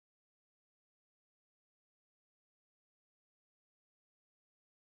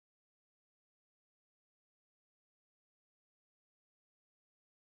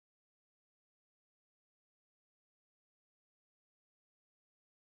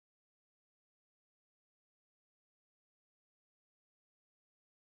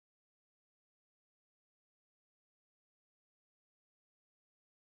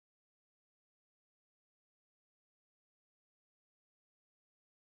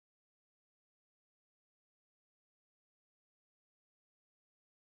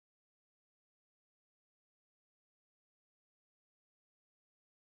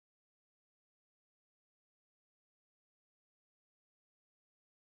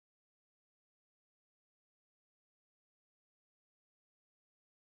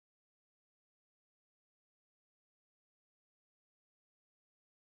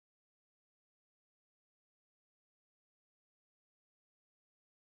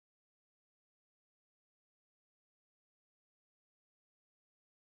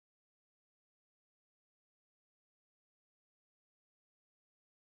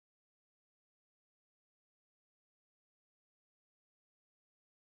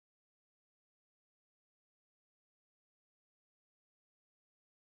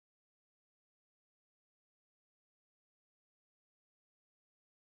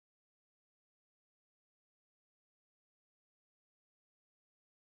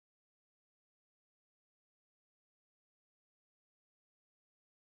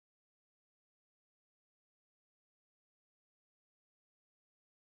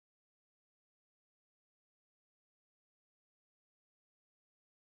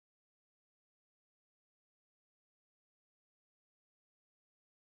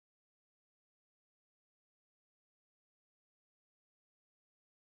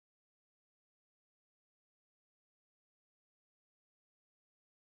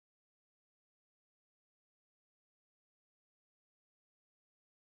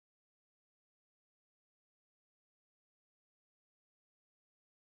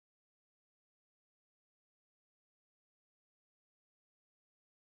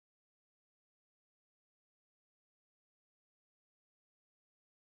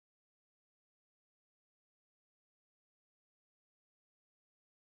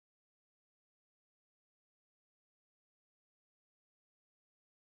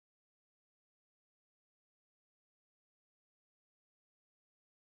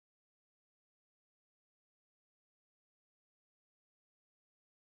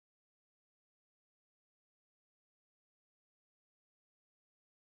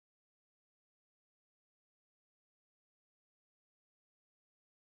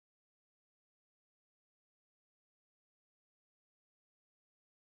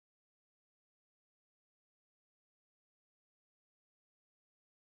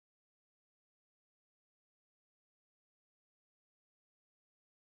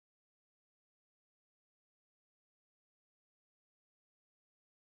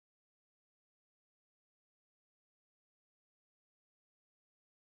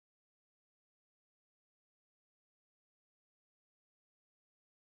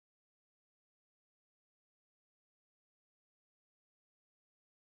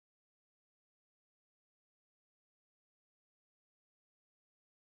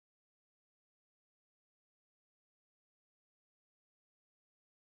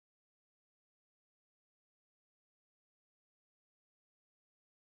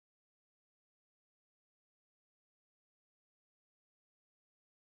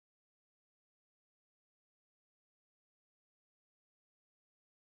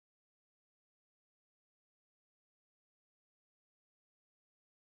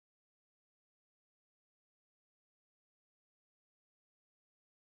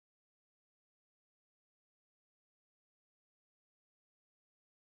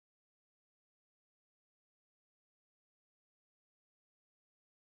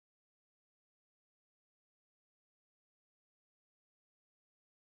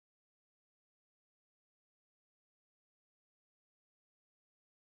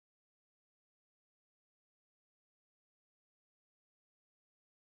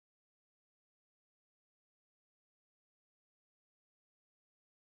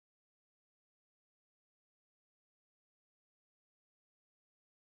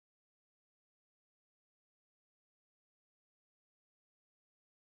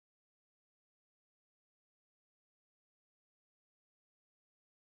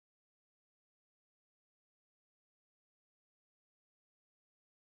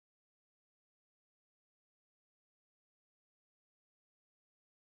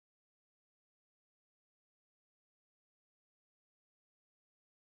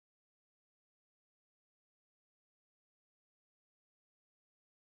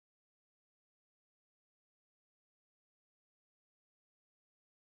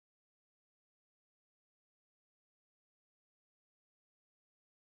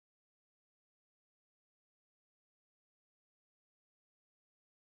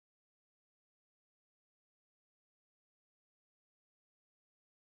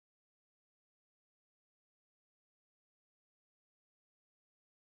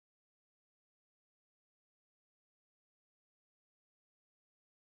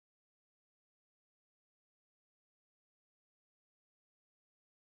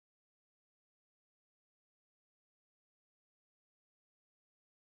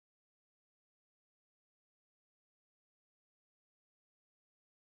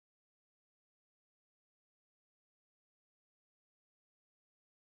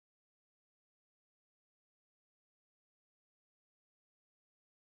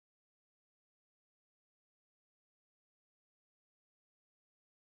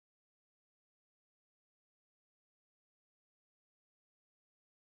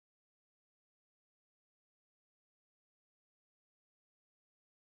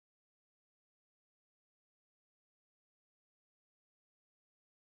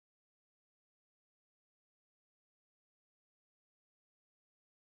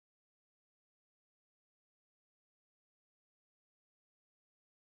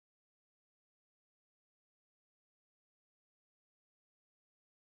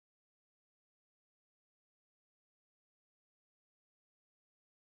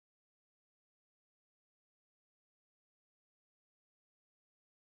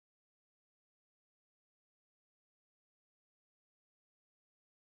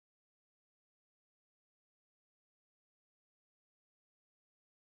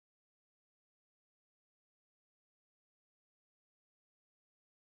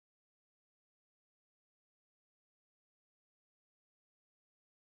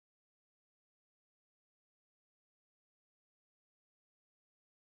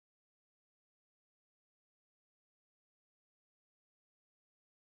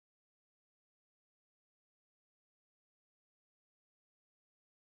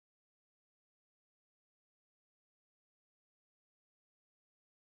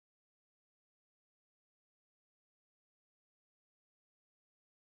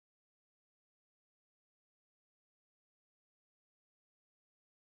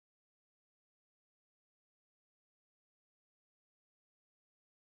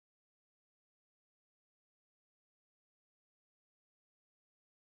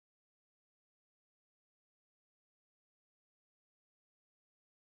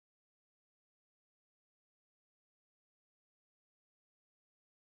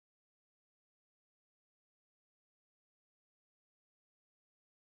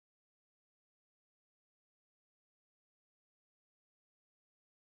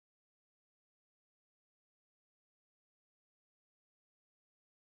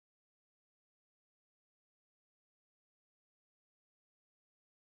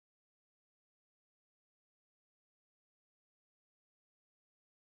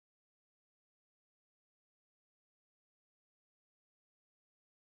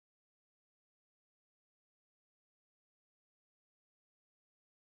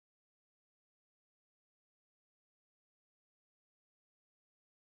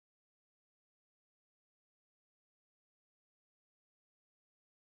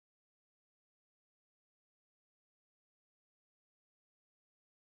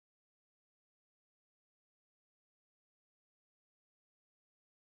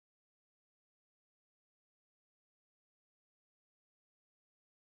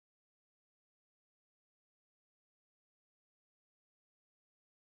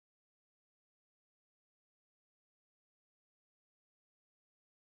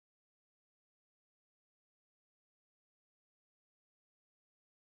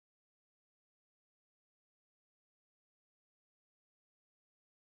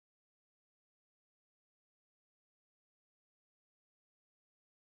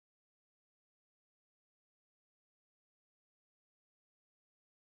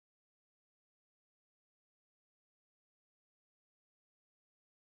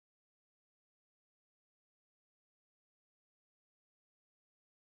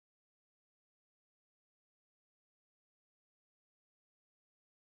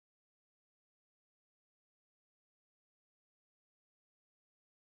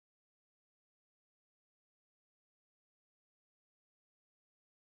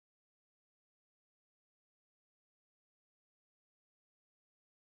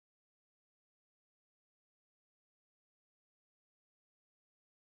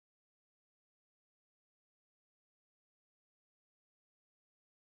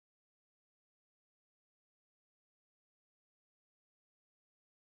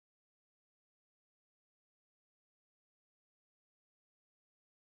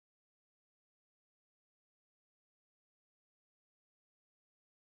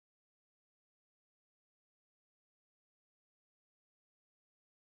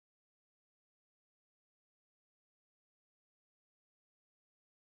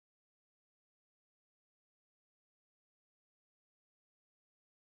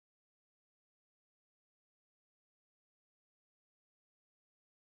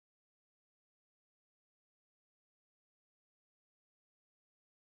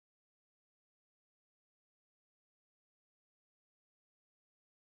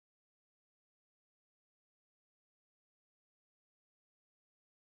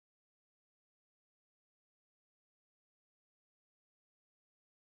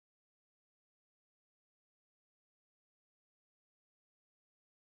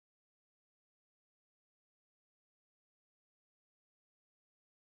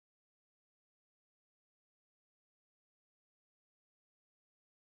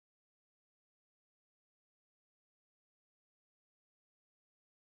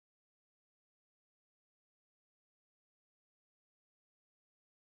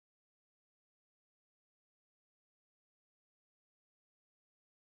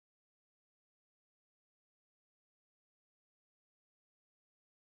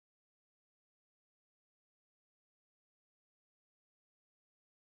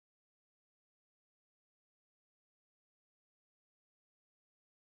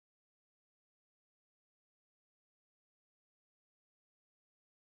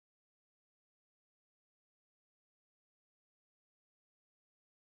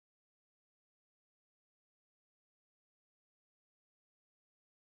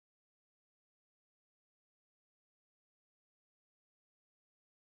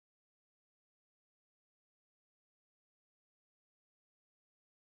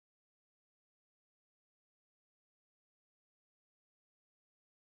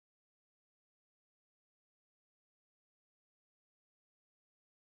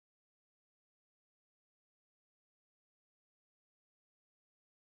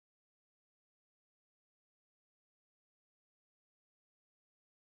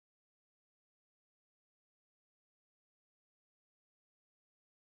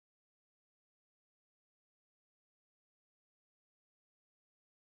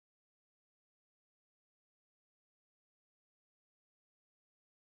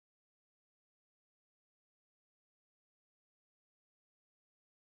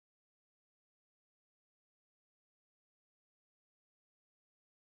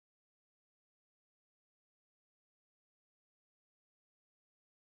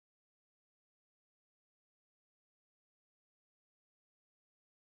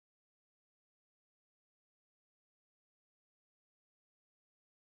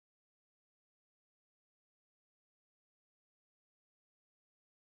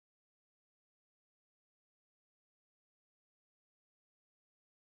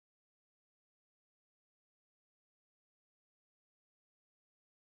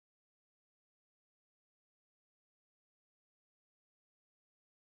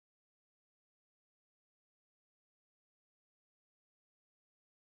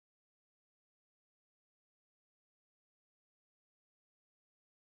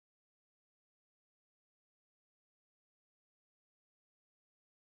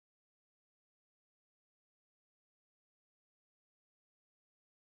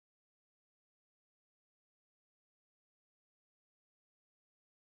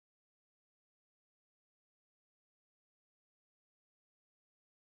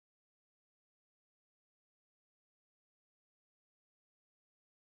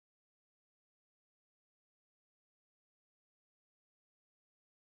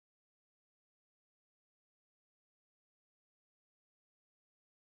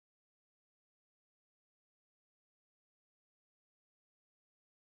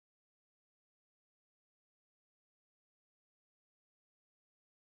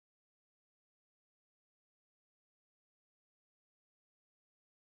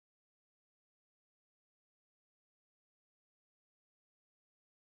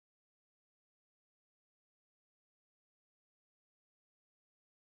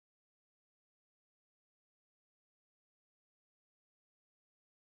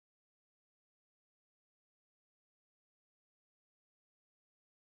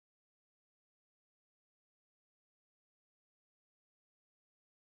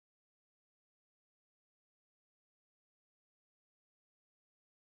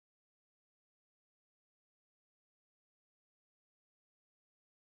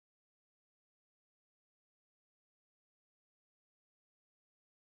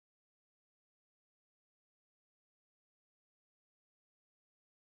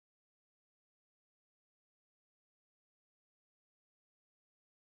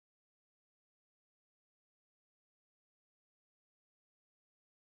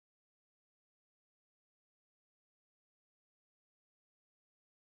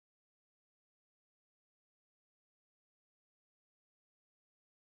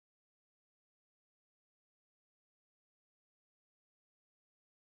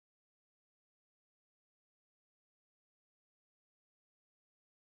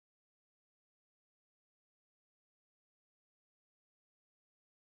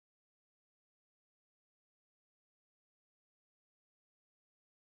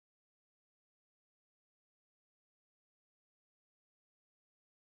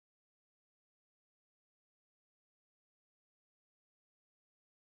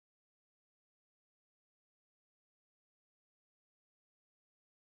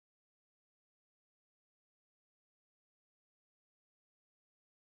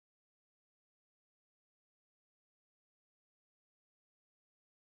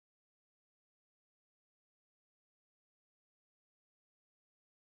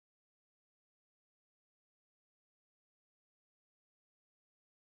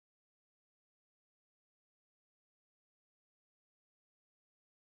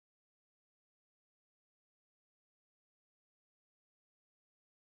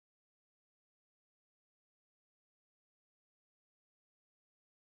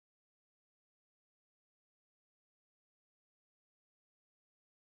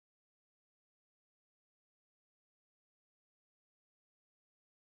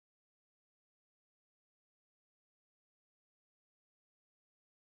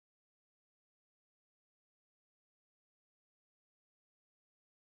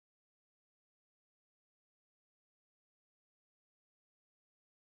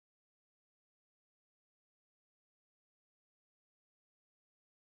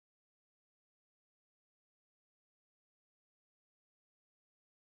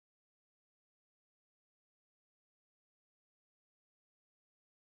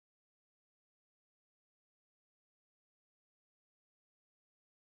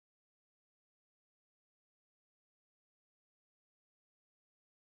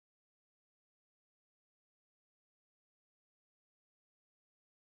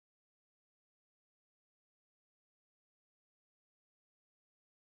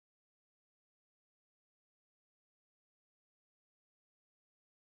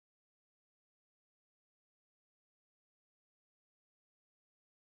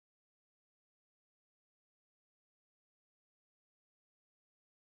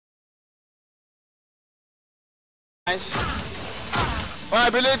 Nice. Well, I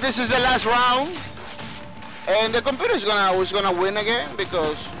believe this is the last round, and the computer is gonna win again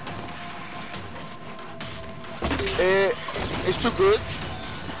because it's too good.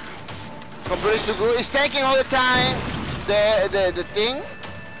 Computer is too good. It's taking all the time. The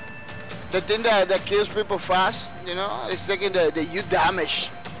thing that kills people fast. You know, it's taking the U damage.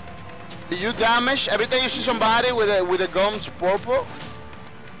 The U damage. Every time you see somebody with a gums purple,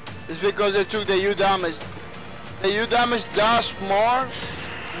 it's because they took the U damage. The U damage does more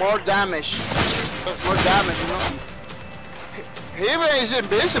damage. More damage, you know. He is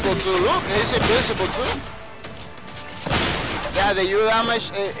invisible too. Look, he's invisible too. Yeah, the U damage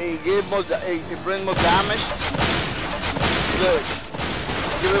it brings more damage. Look,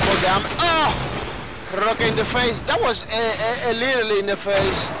 give it more damage. Oh, rocket in the face. That was literally in the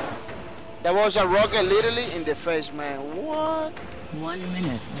face. That was a rocket literally in the face, man. What? 1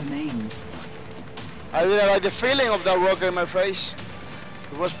 minute remains. I really like the feeling of that rocket in my face.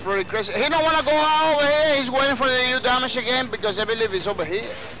 It was pretty crazy. He don't want to go over here. He's waiting for the U damage again because I believe it's over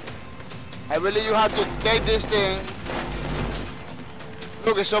here. I believe you have to take this thing.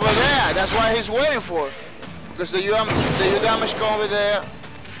 Look, it's over there. That's why he's waiting for. Because the U damage come over there.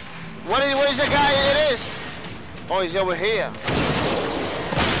 What is the guy? It is. Oh, he's over here.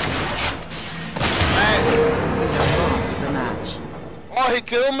 Man. Lost the match. Oh, he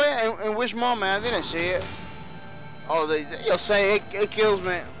killed me? In which moment? I didn't see it. Oh, you'll say it kills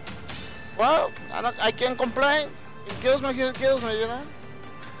me. Well, I can't complain. It kills me, you know?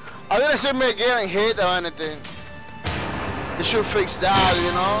 I didn't see me getting hit or anything. They should fix that,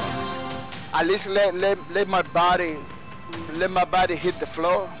 you know? At least let my body hit the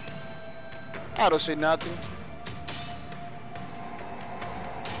floor. I don't see nothing.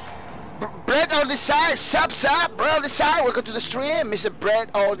 Bread on the side, sup, bread on the side. Welcome to the stream, Mr. Bread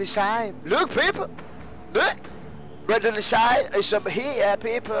on the side. Look, people, look. Bread on the side is up here,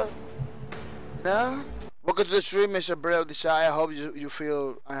 people. You know? Welcome to the stream, Mr. Bread on the side. I hope you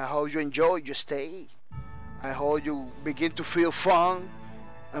feel, I hope you enjoy your stay. I hope you begin to feel fun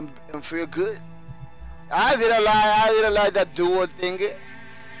and feel good. I didn't like that dual thingy.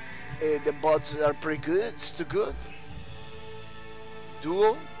 The bots are pretty good. It's too good.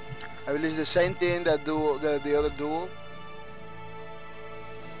 Dual. I believe it's the same thing that dual, the other dual.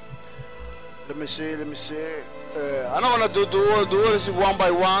 Let me see. I don't want to do dual. Dual is 1 by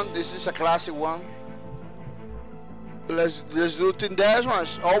 1. This is a classic one. Let's do Team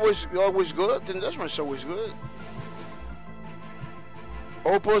Deathmatch. Always good. Team Deathmatch always good.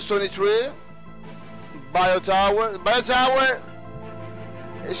 Opus 23. Bio Tower.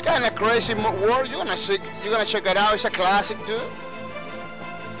 It's kind of crazy world. You're gonna check it out. It's a classic too.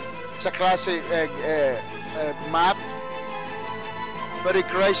 It's a classic map. Very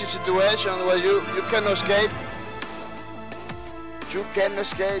crazy situation where you cannot escape. You cannot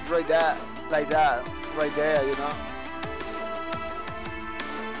escape like that, right there. You know.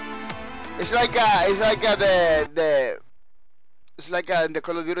 It's like in the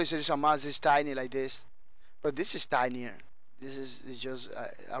Call of Duty series, a mask is tiny like this, but this is tinier. This is just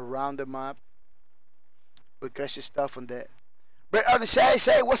around the map with crazy stuff on there. Brett on the side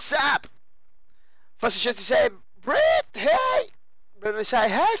say what's up? Fussy just say Brett, hey. Brett on the side,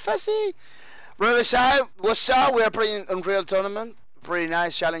 hey Fussy. Brett on the side, what's up? We are playing Unreal Tournament. Pretty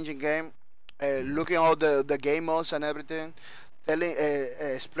nice, challenging game. Looking at all the game modes and everything.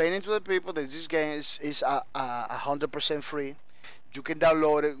 Explaining to the people that this game is 100% free. You can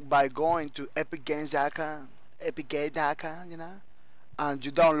download it by going to epicgames.com, you know, and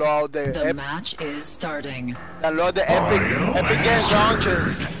you download the match is starting. Download the Epic Games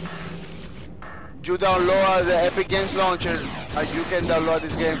launcher. You download the Epic Games launcher, and you can download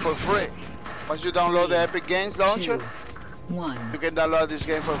this game for free. Once you download the Epic Games launcher, 2, 1. you can download this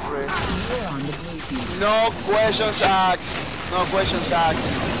game for free. You're on the blue team. No questions asked. No questions asked.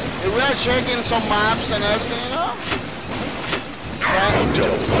 If we are checking some maps and everything, you know,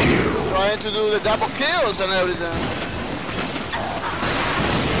 trying to do the double kills and everything.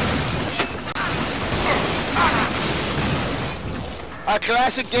 A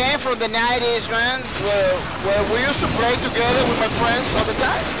classic game from the 90s, man, where we used to play together with my friends all the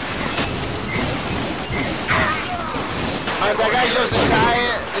time. And that guy just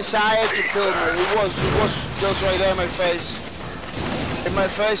decided to kill me. It was just right there in my face. In my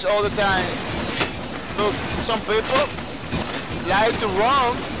face all the time. Look, some people like to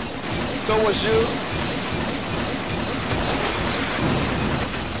run towards you.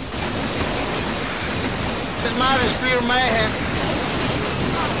 This map is pure mayhem.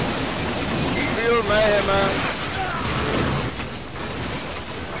 Pure mayhem, man.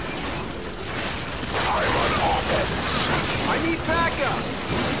 I'm on offense.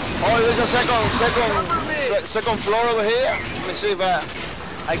 Oh, there's a second floor over here. Let me see if I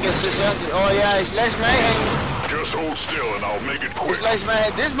can see something. Oh yeah, it's less mayhem. Just hold still and I'll make it quick. It's less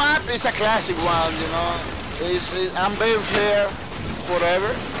mayhem. This map is a classic one, you know. I'm very fair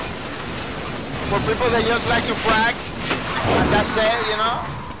forever. For people that just like to frag, and that's it, you know.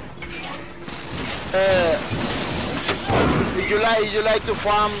 If you like to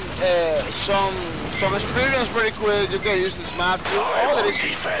farm some experience pretty quick, you can use this map too. Oh,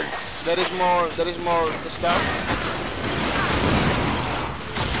 there is more stuff.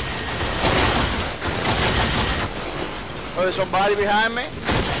 Oh, there's somebody behind me.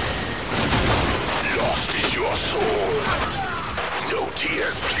 Lost is your soul. No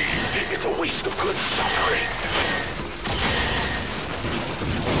tears, please. It's a waste of good suffering.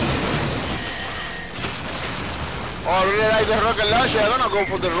 Oh, I really like the rocket launcher. I'm gonna go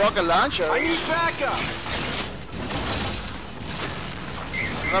for the rocket launcher. I need backup.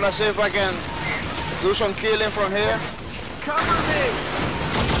 I'm gonna see if I can do some killing from here. Cover me.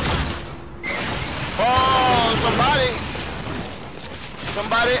 Oh,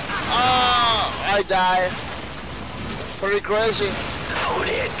 somebody. Oh, I died. Pretty crazy.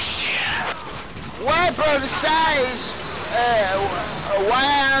 Why, bro, the size? Why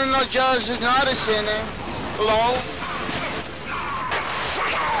am I not just noticing it? Hello?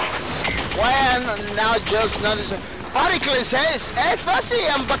 Why am I now just noticing? Particles says, hey, Fussy,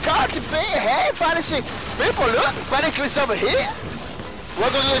 I'm Bacardi B. Hey, Fantasy. People, look, Particles over here.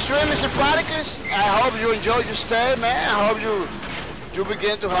 Welcome to the stream, Mr. Particles. I hope you enjoyed your stay, man. I hope you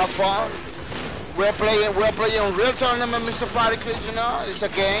begin to have fun. We're playing Real Tournament, Mr. Particles, you know. It's a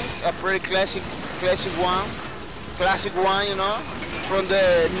game, a pretty classic one. Classic one, you know, from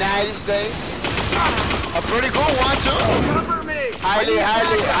the 90s days. A pretty good one too. Cover me. Highly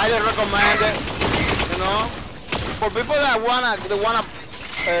recommend it. You know, for people that wanna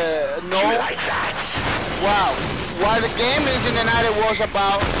know what the game is in the 90s was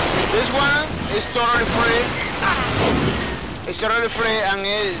about. This one is totally free. It's totally free and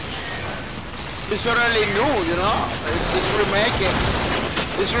it's totally new. You know, it's remaking.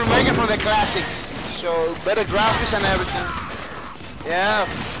 It's remaking from the classics. So better graphics and everything. Yeah.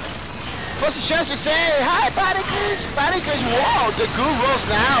 First a chance to say hi, Particles. Particles, whoa, the good rolls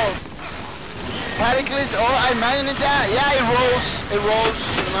now. Particles, oh, I imagine that. Yeah, it rolls, you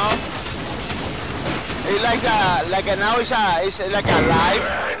know. It's now it's like a live.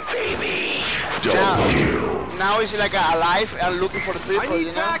 Now it's like a live and looking for the people,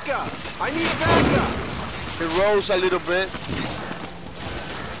 you know. I need backup. It rolls a little bit.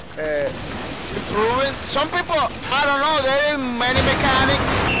 Improving. Some people, I don't know, there are many mechanics.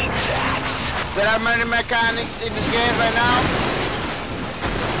 There are many mechanics in this game right now.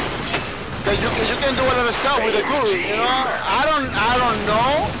 That you can do a lot of stuff with the guru, you know. I don't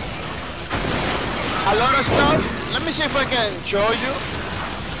know a lot of stuff. Let me see if I can show you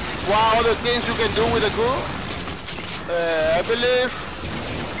what other things you can do with the guru. I believe.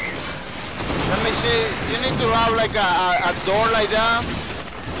 Let me see. You need to have like a door like that.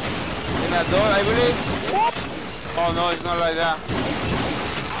 A door, I believe. Whoop. Oh no, it's not like that.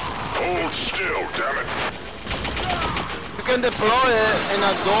 Hold still, damn it. You can deploy it in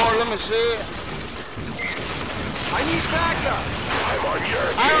a door. Let me see. I need backup. I'm on your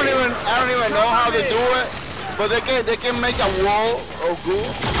I don't even know how they do it, but they can make a wall of goo. You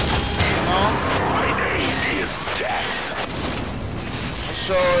know? My name is Death.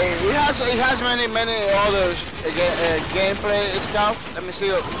 So it has many other gameplay stuff. Let me see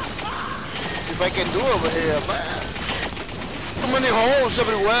if I can do over here, man. Too many holes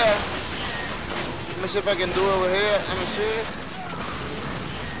everywhere. Let me see if I can do over here. Let me see.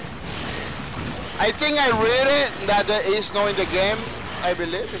 I think I read it that there is no in the game. I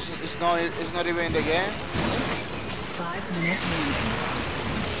believe it's not even in the game. 5-minute warning.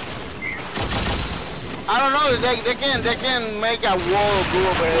 I don't know. They can make a wall go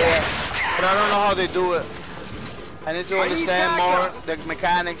over here, but I don't know how they do it. I need to understand more the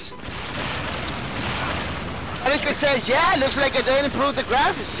mechanics. It says, yeah, it looks like they improved the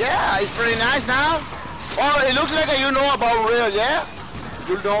graphics. Yeah, it's pretty nice now. Oh, it looks like you know about real, yeah?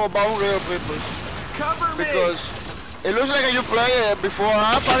 You know about real people. Cover me. Because it looks like you played it before,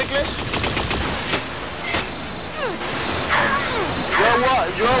 huh, Particles?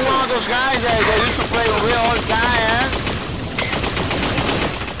 You're one of those guys that used to play with real all the time, huh?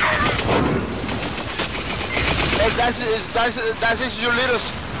 That's your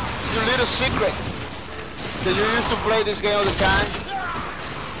little secret. That you used to play this game all the time.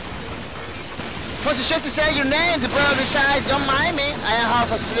 First, just to say your name, the brother decides, don't mind me, I am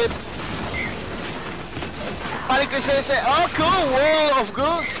half asleep. Panically say, oh cool, wall of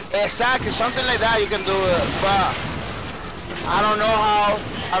goods. Exactly, something like that you can do it, but I don't know how.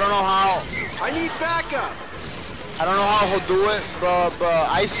 I need backup. I don't know how to do it, but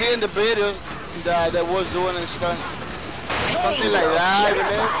I see in the videos that they was doing and stuff. Something like that, I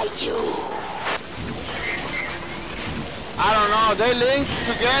believe. I don't know, they link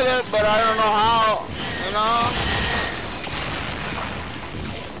together, but I don't know how, you know.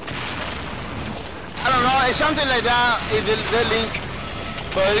 I don't know, it's something like that, they link,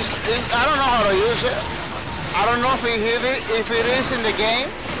 but I don't know how to use it. I don't know if it is in the game.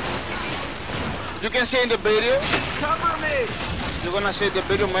 You can see in the video. Cover me. You're gonna see the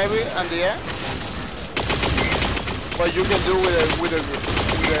video maybe at the end. But you can do with a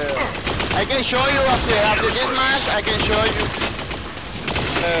I can show you after this match. I can show you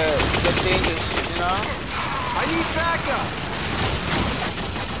the things, you know. I need backup.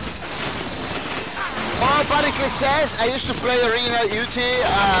 Oh, Panically says I used to play Arena UT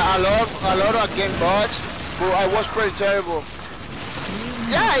a lot of game bots, but I was pretty terrible.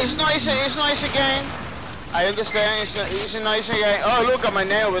 Yeah, it's not easy game. I understand, it's a nice game. Oh, look at my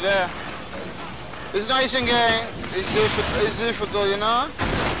name over there. It's not easy game. It's difficult, you know.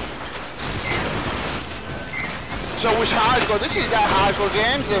 So it's hardcore. This is that hardcore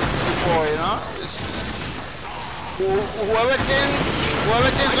game before, you know. Whoever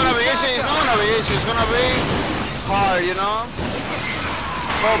thinks gonna be easy, it's not gonna be easy. It's gonna be hard, you know.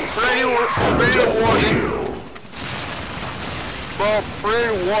 But pretty rewarding. But pretty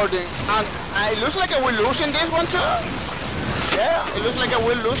rewarding. And it looks like we're losing this one too. Yeah, it looks like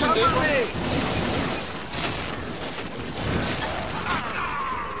we're losing this one.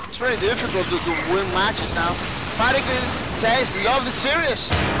 It's very difficult to win matches now. Panically says love the series.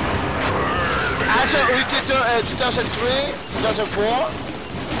 Also 2003, 2004,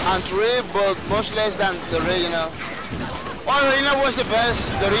 and 3, but much less than the original. Well, the original was the best.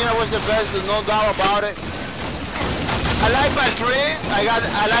 The original was the best. There's no doubt about it. I like my 3. I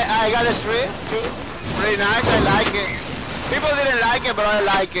got a 3 too. Pretty nice. I like it. People didn't like it, but I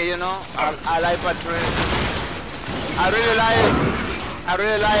like it. You know. I like my 3. I really like it. I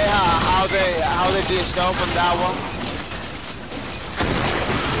really like how they did stuff on that one.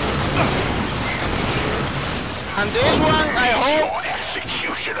 And this one, I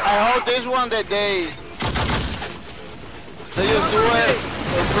hope this one that they just do it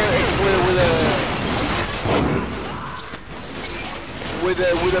with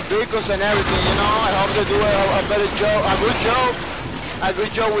the vehicles and everything, you know. I hope they do a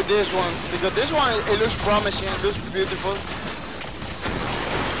good job with this one, because this one it looks promising, it looks beautiful.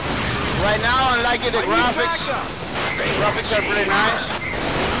 Right now, I'm liking the graphics. The graphics are pretty nice.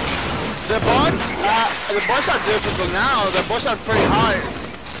 The bots are difficult now. The bots are pretty hard.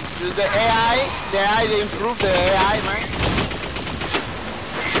 The AI, they improved the AI, man.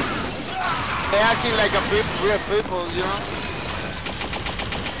 They're acting like real people, you know.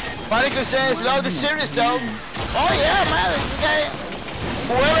 Panically says, love the series though. Oh yeah, man, this guy.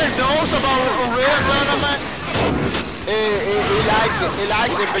 Whoever knows about Unreal Tournament, he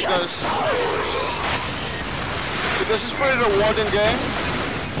likes it because it's pretty rewarding game.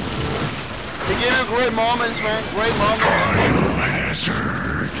 They give you great moments, man, great moments.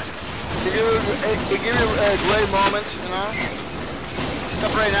 They give you great moments, you know.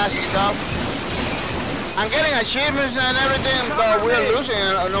 Some pretty nice stuff. I'm getting achievements and everything, but we're losing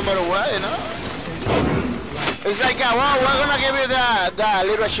no matter what, you know. It's like, well, we're gonna give you that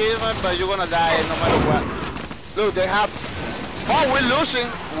little achievement, but you're gonna die no matter what. Look, they have. Oh, we're losing.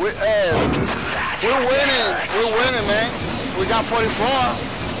 We're winning, man. We got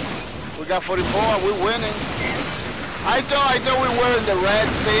 44. We got 44. We're winning. I thought we were in the red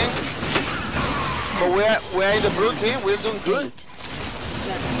team, but we're in the blue team. We're doing good. 8,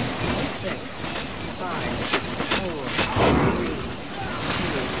 7, 6, 5, 4, 3, 2,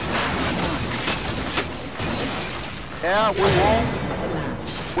 1. Yeah, we won.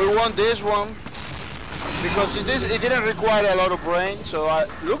 We won this one. Because it didn't require a lot of brain, so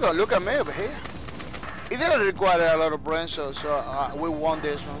look at me over here. It didn't require a lot of brain, so we won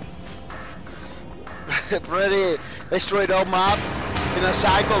this one. Pretty straight up map in a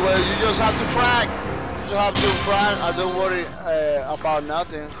cycle where you just have to frag. You just have to frag. I don't worry about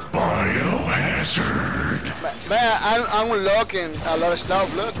nothing. Biohazard. Man, I'm unlocking a lot of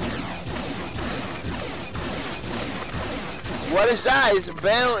stuff. Look. What is that? It's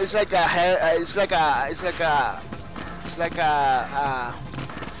bell. It's like a hair. It's like a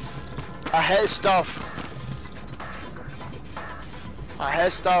head stuff. A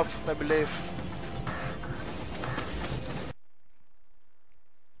head stuff, I believe.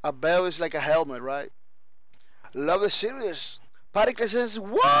 A bell is like a helmet, right? Love the series. Particles says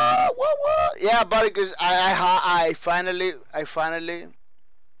what? Yeah, Particles. I finally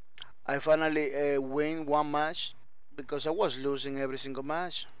win one match because I was losing every single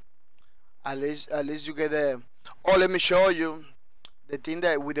match. At least you get a. Oh, let me show you the thing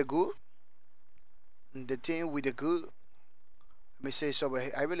that with the good. The thing with the good. Let me see, it's over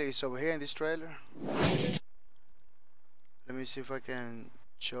here. I believe it's over here in this trailer. Let me see if I can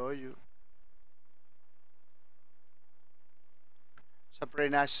show you. Some pretty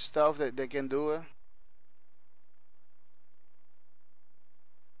nice stuff that they can do.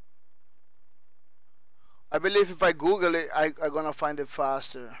 I believe if I Google it, I'm gonna find it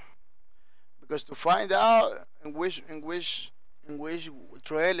faster. Because to find out in which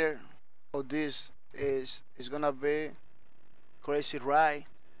trailer of this is gonna be crazy, right?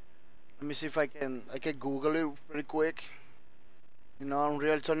 Let me see if I can Google it pretty quick. You know,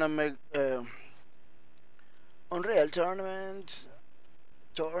 Unreal Tournament,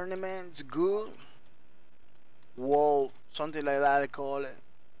 tournaments, good. Whoa, something like that they call it.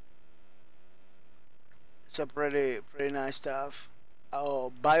 It's a pretty nice stuff.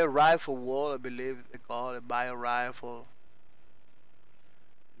 Oh, bio rifle wall, I believe they call it bio rifle.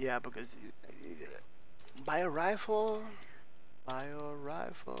 Yeah, because bio rifle, a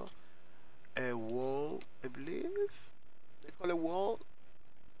wall, I believe they call it wall,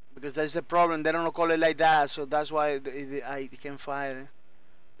 because that's the problem. They don't call it like that, so that's why I can find it.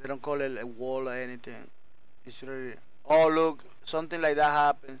 They don't call it a wall or anything. It's really, oh look, something like that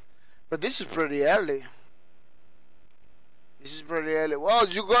happened, but this is pretty early. This is pretty early. Well,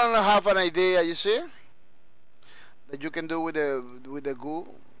 you're gonna have an idea, you see, that you can do with the goo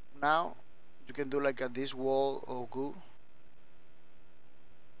now. You can do like this wall of goo.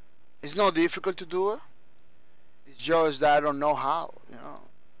 It's not difficult to do it. It's just that I don't know how. You know,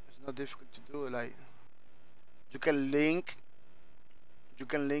 it's not difficult to do it. Like you can link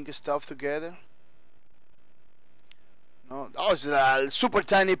stuff together. No, oh, it's super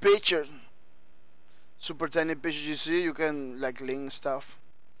tiny pictures. Super tiny pictures. You see, you can like link stuff.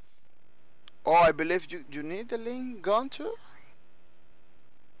 Oh, I believe you need the link gone too.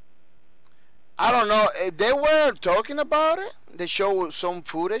 I don't know. They were talking about it. They show some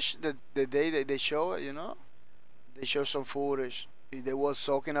footage the day they show it. You know, they show some footage. They was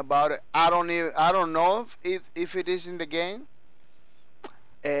talking about it. I don't know if it is in the game.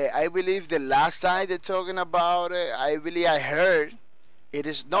 I believe the last time they're talking about it, I heard it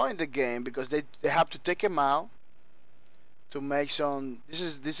is not in the game because they have to take him out to make some.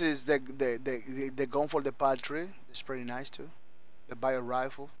 This is the gun for the Part 3. It's pretty nice too. The bio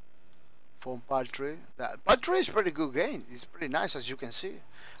rifle from Part 3. That Part 3 is a pretty good game. It's pretty nice, as you can see.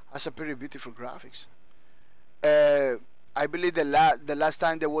 Has a pretty beautiful graphics. I believe the last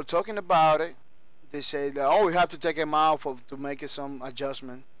time they were talking about it, they said, oh, we have to take him out to make it some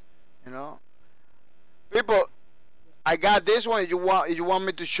adjustment. You know, people. I got this one. You want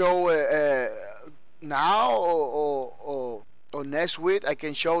me to show now or next week? I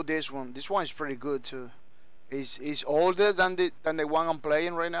can show this one. This one is pretty good too. It's older than the one I'm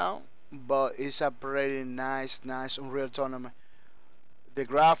playing right now, but it's a pretty nice Unreal Tournament. The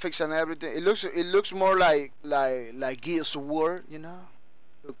graphics and everything. It looks more like Gears of War. You know,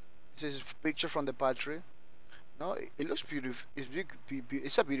 look, this is a picture from the Part 3. No, it looks beautiful.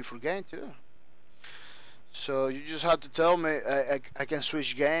 It's a beautiful game too. So you just have to tell me I can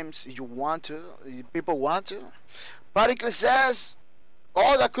switch games if you want to. If people want to. Particle says,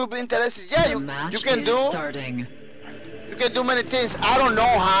 oh, that could be interesting. Yeah, you can do. Starting. You can do many things. I don't know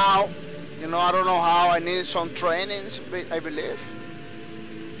how. You know, I don't know how. I need some trainings, I believe.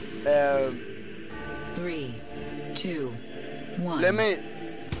 3, 2, 1. Let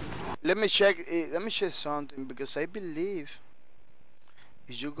me check. Let me check something because I believe.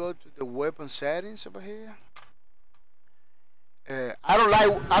 If you go to the weapon settings over here, I don't like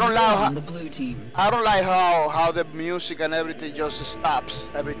the blue team. I don't like how the music and everything just stops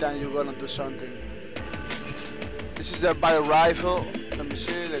every time you're gonna do something. This is the bio rifle. Let me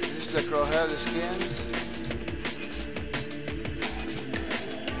see. This is the crowhead skins.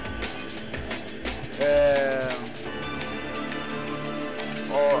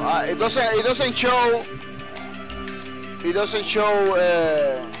 It doesn't show. It doesn't show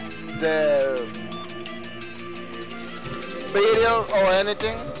the video or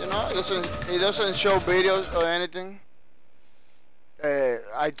anything, you know. It doesn't show videos or anything.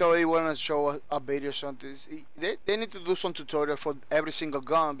 I thought it wanna show a video or something. They need to do some tutorial for every single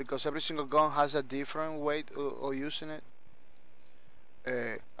gun because every single gun has a different way of using it.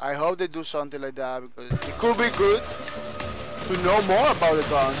 I hope they do something like that because it could be good to know more about the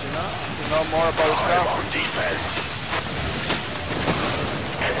guns, you know. know more about the stuff. On defense.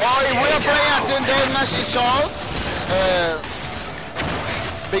 Oh, if we are playing a 10-day match assault,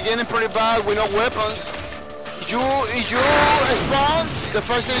 beginning pretty bad with no weapons. If you spawn, the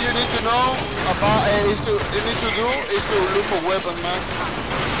first thing you need to know about is to look for weapons, man.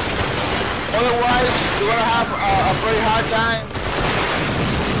 Otherwise, you're gonna have a very hard time.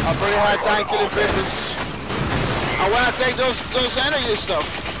 A very hard time killing people. I wanna take those energy stuff.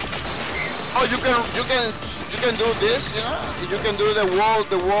 Oh, you can do this, you know. You can do the wall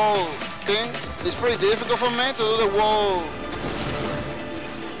thing. It's pretty difficult for me to do the wall.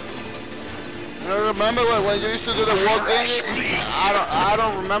 You remember when you used to do the wall thing? I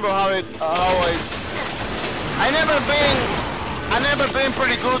don't remember how I never been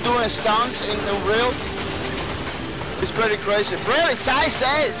pretty good doing stunts in real. It's pretty crazy. Really, Sai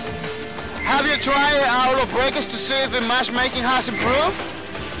says, have you tried Auto Breakers to see if the matchmaking has improved?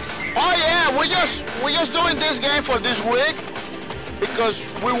 Oh yeah, we're just doing this game for this week because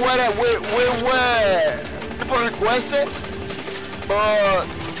we were people requested, but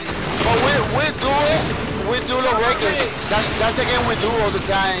we do the records. That's the game we do all the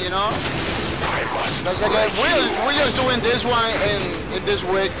time, you know. That's the game. We're just doing this one in this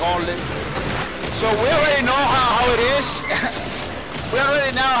week only. So we already know how it is. We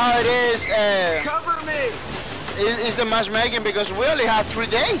already know how it is. Cover me! It's the matchmaking because we only have 3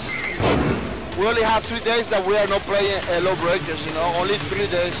 days. We only have 3 days that we are not playing low breakers, you know, only 3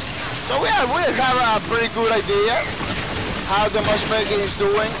 days. So we have a pretty good idea how the matchmaking is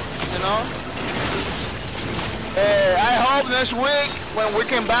doing, you know. I hope next week when we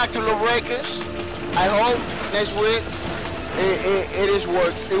come back to low breakers, I hope next week it is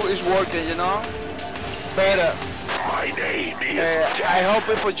working, you know, better. My name is I hope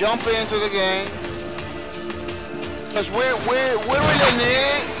people jump into the game. Because we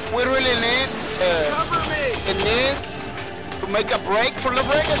really need the need to make a break for the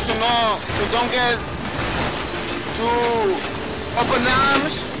breakers to don't get too open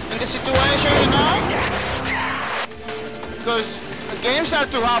arms in the situation, you know. Because the games are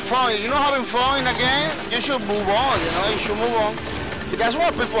to have fun. If you're not having fun in a game, you should move on. You know, you should move on. That's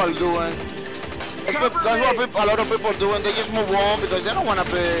what people are doing. That's what a lot of people are doing. They just move on because they don't want to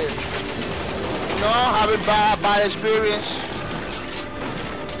be. No, having bad experience.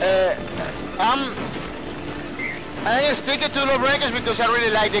 I just stick it to the breakers because I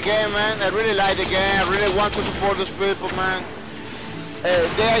really like the game, man. I really like the game. I really want to support those people, man.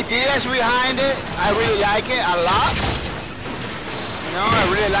 The ideas behind it, I really like it a lot. You know, I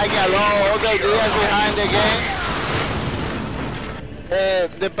really like it a lot. All the ideas behind the game.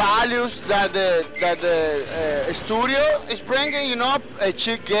 The values that the studio is bringing, you know,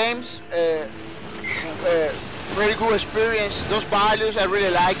 cheap games. Pretty good experience. Those values, I really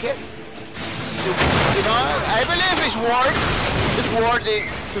like it. You know, I believe it's worth it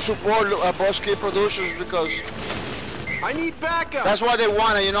to support Boss Key Productions because I need backup. that's what they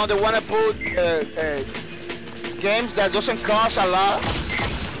want. You know, they want to put games that doesn't cost a lot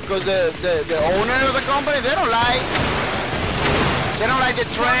because the owner of the company they don't like the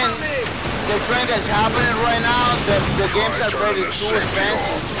trend. The trend that's happening right now. The games are very too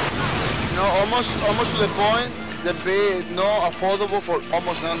expensive. You know, almost to the point that be not affordable for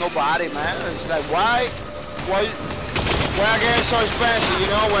almost nobody, man. It's like why are games so expensive? You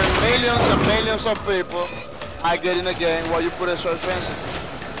know, when millions and millions of people are getting a game, why you put it so expensive?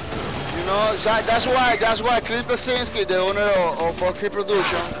 You know, so that's why Chris Blasinski, the owner of Key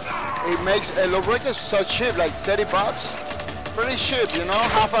Production, he makes a low breaker so cheap, like $30. Pretty cheap, you know,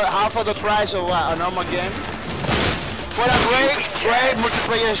 half of the price of a normal game. What a great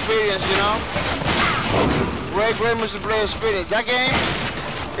multiplayer experience, you know. Great multiplayer experience. That game,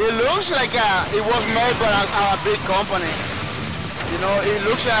 it looks like it was made by a big company. You know, it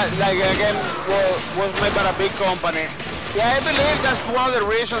looks like a game was made by a big company. Yeah, I believe that's one of the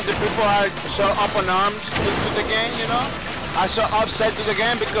reasons the people are so up in arms to the game, you know. Are so upset to the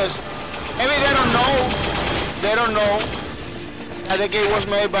game because maybe they don't know that the game was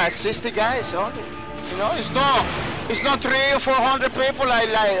made by 60 guys only. You know, it's not 300 or 400 people like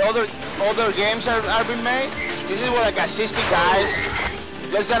other games are being made. This is what, like 60 guys,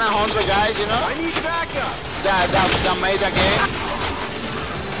 less than 100 guys, you know. I need backup. That made the game,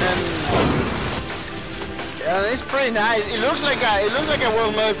 and it's pretty nice. It looks like it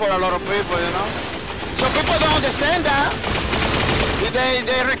was made for a lot of people, you know. So people don't understand that. They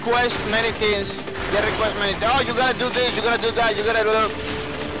request many things. They request many things. Oh, you gotta do this, you gotta do that, you gotta do.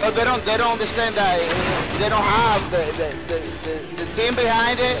 But they don't understand that they don't have the team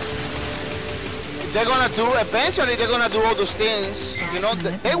behind it. They're gonna do eventually. They're gonna do all those things You know,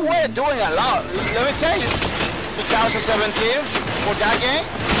 they were doing a lot. Let me tell you, 2017 for that game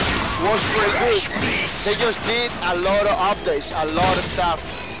was pretty good. They just did a lot of updates, a lot of stuff.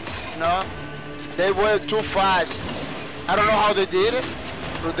 You know, they were too fast. I don't know how they did it,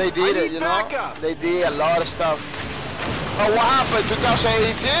 but they did it. You know, they did a lot of stuff. But what happened?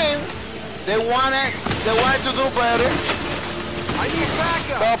 2018, they wanted to do better. I need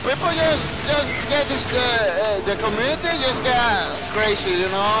backup. But people just get this, the community just got crazy, you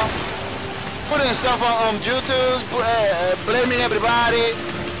know. Putting stuff on YouTube, blaming everybody,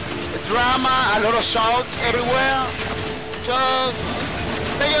 drama, a lot of salt everywhere. So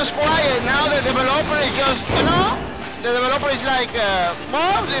they just quiet. Now the developer is just, you know, the developer is like,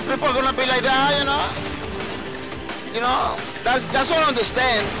 well, the people are gonna be like that, you know. You know, that's what I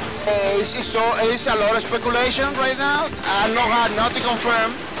understand. It's a lot of speculation right now. I have nothing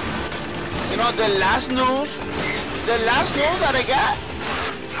confirmed. You know, the last news that I got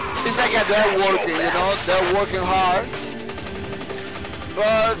is like they're working. You know, they're working hard.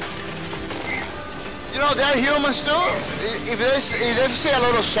 But you know, they're humans too. If they see a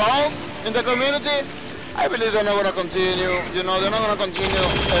lot of salt in the community, I believe they're not gonna continue. You know, they're not gonna continue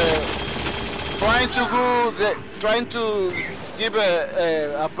trying to give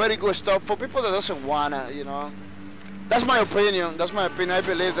a very good stuff for people that doesn't wanna, you know. That's my opinion. That's my opinion. I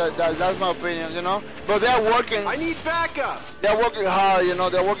believe that's my opinion, you know. But they're working. I need backup. They're working hard, you know.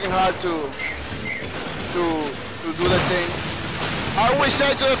 They're working hard to do the thing. I always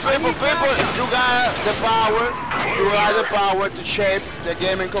say to the people, you got the power. You have the power to shape the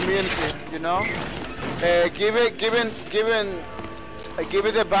gaming community, you know. Give it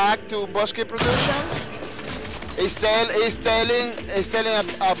the back to Bosque Productions. It's telling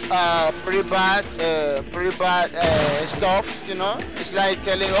a pretty bad stuff, you know. It's like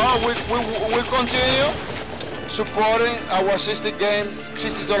telling, oh, we continue supporting our $60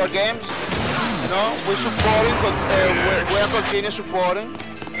 games, you know. We are continue supporting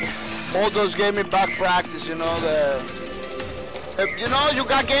all those gaming back practice, you know. You know, you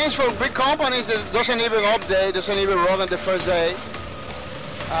got games for big companies that doesn't even update, doesn't even run on the first day.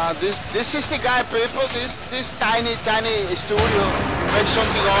 This is the guy, people. This tiny studio makes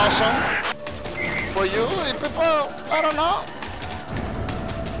something awesome for you. People, I don't know,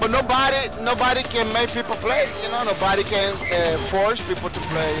 but nobody can make people play. You know, nobody can force people to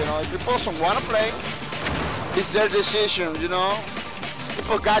play. You know, if people don't want to play, it's their decision. You know,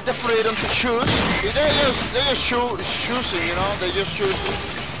 people got the freedom to choose. They just choosing. You know, they just choosing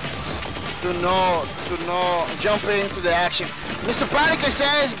to know jump into the action. Mr. Panically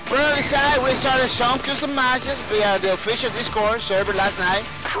says, Burley side, we started some custom matches via the official Discord server last night,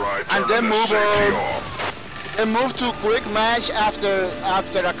 and then move to quick match after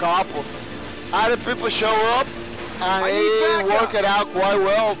a couple. Other people show up, and it worked it out quite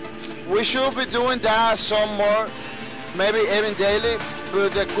well. We should be doing that some more, maybe even daily,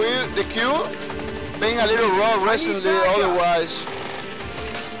 but the queue being a little raw recently otherwise.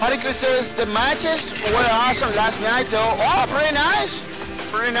 Panically says the matches were awesome last night though. Oh, pretty nice.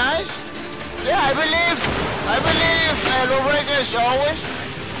 Yeah, I believe Low Breakers always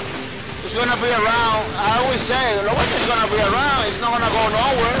is gonna be around. I always say Low Breakers is gonna be around. It's not gonna go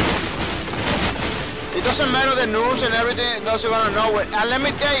nowhere. It doesn't matter the news and everything. It doesn't go nowhere. And let me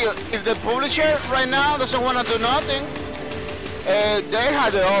tell you, if the publisher right now doesn't want to do nothing, they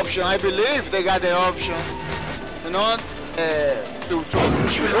have the option. I believe they got the option. You know. To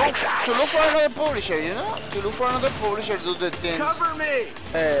look for another publisher, you know, to look for another publisher to do the things. Cover me.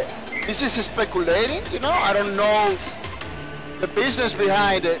 This is speculating, you know. I don't know the business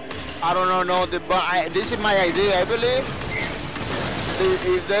behind it. I don't know this is my idea. I believe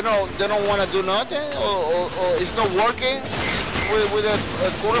if they don't want to do nothing or it's not working with a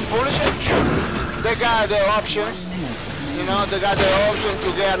current publisher, they got the options. You know, they got the option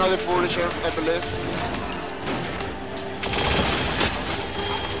to get another publisher. I believe.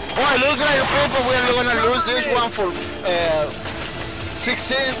 Well, it looks like people we're going to lose this one for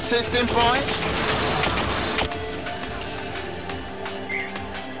 16 points.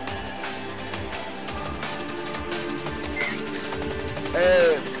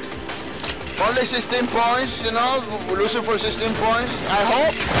 Only 16 points, you know, we're losing for 16 points. I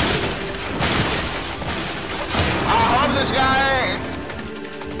hope this guy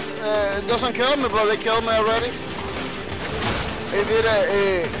doesn't kill me, but they killed me already.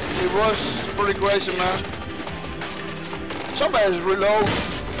 It was pretty crazy, man. Somebody's reload.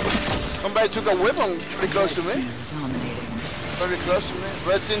 Somebody took a weapon pretty close to me. Very close to me.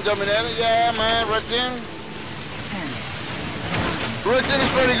 Red team dominating. Yeah, man, red team. Red team is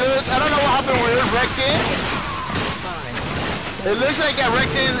pretty good. I don't know what happened with red team. It looks like a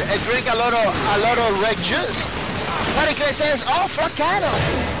rectin drink a lot of red juice. But it says, oh, Flacano.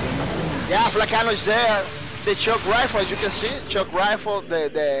 Yeah, Flacano is there. The choke rifle, as you can see, choke rifle, the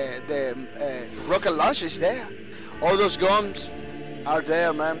rocket launcher is there. All those guns are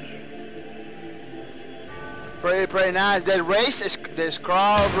there, man. Pretty nice. The race is, the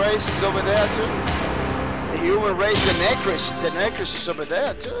scrub race is over there too. The human race, the necklace is over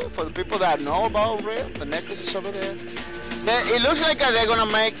there too. For the people that know about Unreal, the necklace is over there. It looks like they're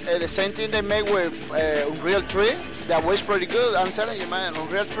gonna make the same thing they make with Unreal 3. That was pretty good, I'm telling you, man.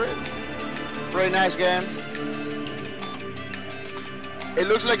 Unreal 3, pretty nice game. It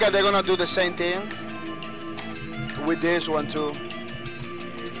looks like they're gonna do the same thing with this one too.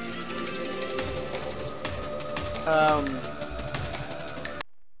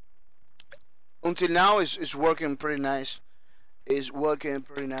 Until now, it's working pretty nice. It's working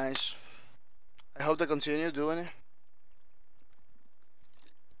pretty nice. I hope they continue doing it.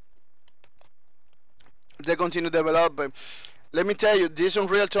 They continue to develop. But let me tell you, this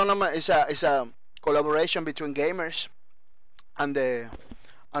Unreal Tournament is a collaboration between gamers and the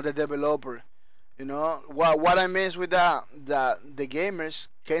developer. You know what I mean with that the gamers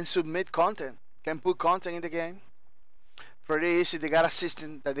can submit content, can put content in the game. Pretty easy. They got a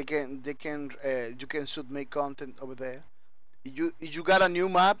system that you can submit content over there. If you got a new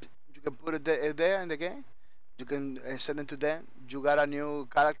map, you can put it there in the game. You can send it to them. You got a new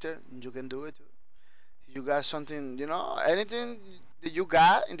character, you can do it too. You got something, you know, anything that you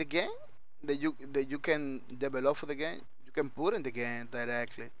got in the game that you can develop for the game, you can put in the game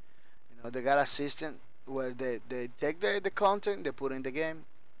directly. You know, they got a system where they take the content, they put in the game,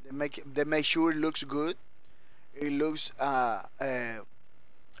 they make sure it looks good, it looks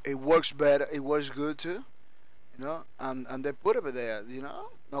it works better, it works good too, you know, and they put it there, you know,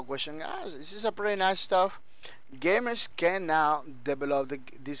 no question, guys. This is a pretty nice stuff. Gamers can now develop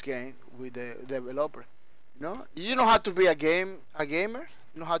this game with the developer. You know, you don't have to be a gamer.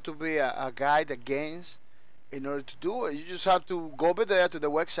 You don't have to be a guy that games in order to do it. You just have to go over there to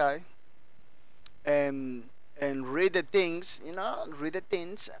the website and read the things, you know,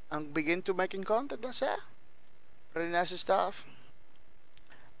 and begin to making content. That's it. Pretty nice stuff.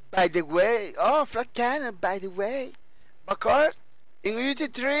 By the way, oh, Flat Cannon, by the way, Bacard, in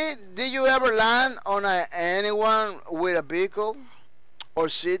UT3, did you ever land on anyone with a vehicle or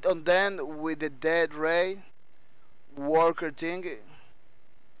sit on them with the dead ray worker thingy?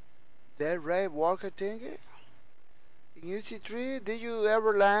 Dead ray worker thingy? In UT3, did you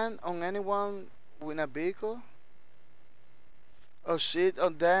ever land on anyone with a vehicle or sit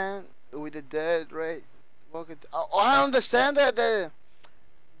on them with the dead ray worker? I understand that the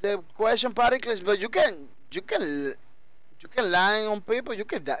question particles, but you can land on people. You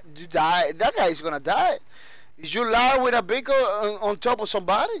can die. You die. That guy is gonna die. If you land with a vehicle on top of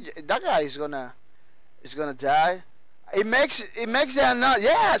somebody, that guy is gonna die. It makes that not.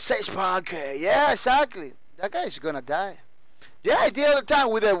 Yeah, says Parker. Yeah, exactly. That guy is gonna die. Yeah, I did all the time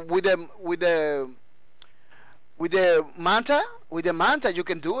with the manta. With the manta, you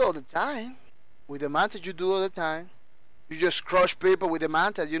can do it all the time. With the manta, you do all the time. You just crush people with the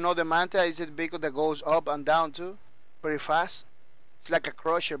manta. You know the manta is a vehicle that goes up and down too, pretty fast. It's like a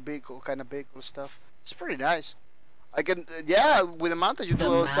crusher vehicle, kind of vehicle stuff. It's pretty nice. I can, yeah, with the manta you do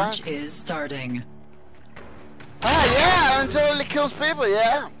all the time. The match is starting. Ah, yeah, until it kills people.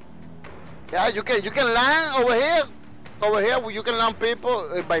 Yeah, yeah. You can land over here. Over here, you can land people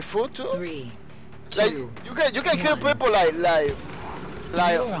by foot too. 3, 2, like you can kill people like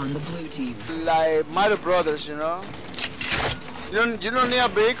you're on the blue team. Like Mario Brothers, you know. You don't need a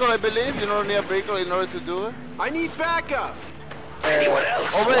vehicle, I believe. You don't need a vehicle in order to do it. I need backup. Anyone else?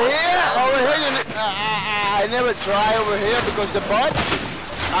 Over here, you need, I never try over here because the bots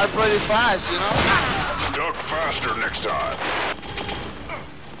are pretty fast, you know. Duck faster next time.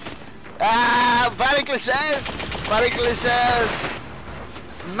 Pericles says,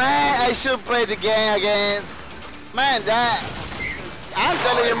 man, I should play the game again. Man, I'm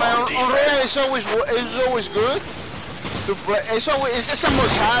telling you, man, Unreal is always good to play. It's a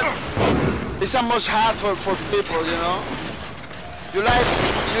must have. It's a must have for people, you know. You like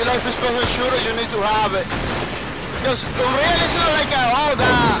a special shooter, you need to have it. Because Unreal is not like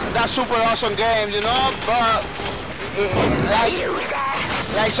that super awesome game, you know. But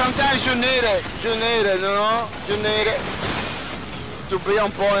like sometimes you need it, you know. You need it to be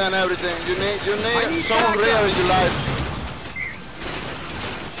on point and everything. You need some Unreal in your life.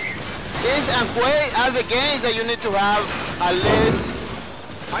 This and Quake are the games that you need to have at least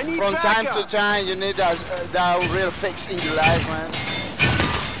from time to time. You need that real fix in your life, man.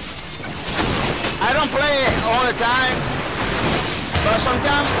 I don't play it all the time, But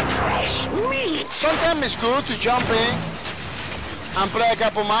sometimes it's good to jump in and play a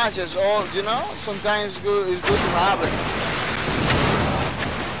couple matches, or you know, sometimes it's good to have it.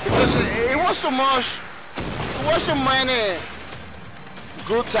 Because it was too much, it was too many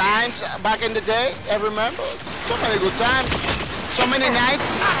good times back in the day. I remember so many good times, so many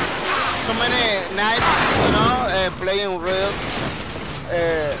nights, you know, playing real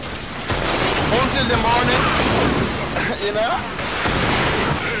until the morning, you know.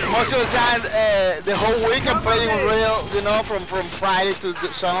 Most of the time, the whole week I'm playing real, you know, from Friday to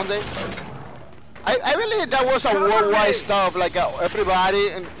Sunday. I believe that was a worldwide stuff, like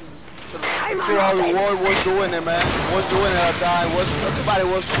everybody and throughout the world was doing it, man. Was doing it at the time. Everybody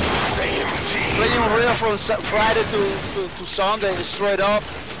was playing real from Friday to Sunday, straight up.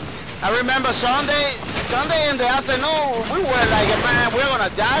 I remember Sunday in the afternoon, we were like, man, we're gonna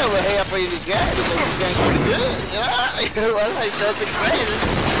die over here playing this game because this game's pretty good, you know? Well, I said it's crazy.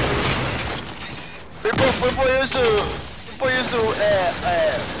 People used to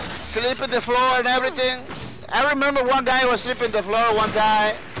sleep in the floor and everything. I remember one guy was sleeping in the floor one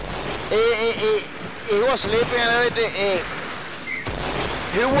time. He was sleeping and everything.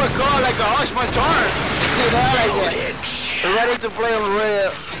 He would call like, oh, it's my turn. You know, like ready to play on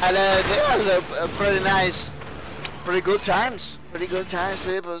real. And it was a pretty nice, pretty good times,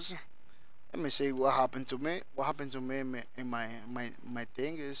 people. Let me see what happened to me. What happened to me in my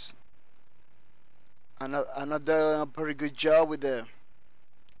thing is, I'm not doing a pretty good job with the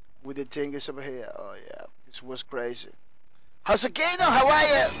things over here. Oh yeah, this was crazy. How's it going? How are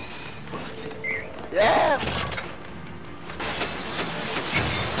you? Yeah.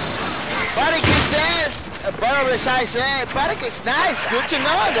 Barrick says, Barrick is nice. Good to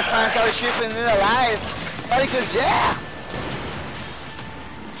know the fans are keeping it alive. Barrick is, yeah.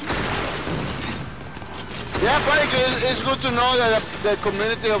 Yeah, Barrick it's good to know that the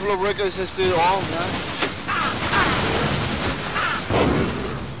community of Low Records is still on, man.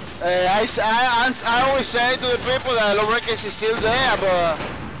 I always say to the people that Low Records is still there, but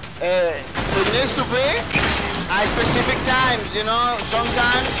it needs to be at specific times, you know.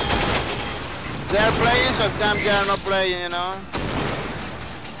 Sometimes they're playing, sometimes they are not playing, you know.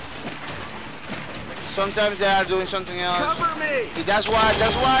 Sometimes they are doing something else. Cover me. That's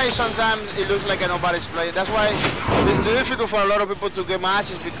why sometimes it looks like nobody's playing. That's why it's difficult for a lot of people to get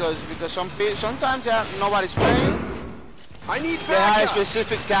matches because sometimes nobody's playing. I need They have a backup.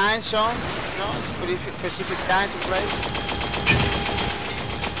 specific time zone, you know, specific time to play.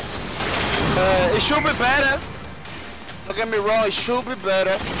 It should be better. Don't get me wrong, it should be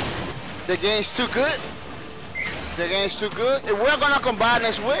better. The game's too good. The game's too good. If we're gonna come back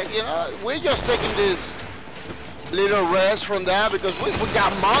next week, you know, we're just taking this little rest from there because we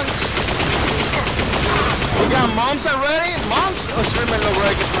got months. We got months already. Months of streaming Low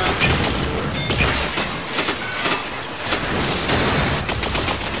Records, man.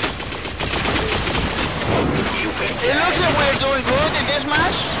 It looks like we're doing good in this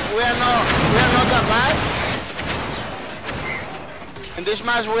match. We are not that bad. In this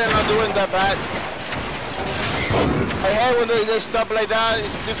match, we are not doing that bad. I hate when they stop like that.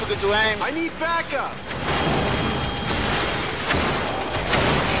 It's difficult to aim. I need backup.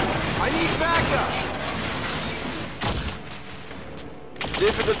 I need backup.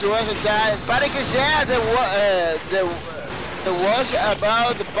 Difficult to aim sometimes. But it is, yeah, there was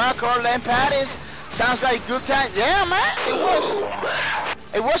about the backcourt lane patties. Sounds like good time. Yeah, man, it was.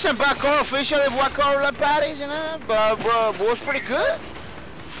 It wasn't backcourt officially backcourt lane patties, you know, but it was pretty good.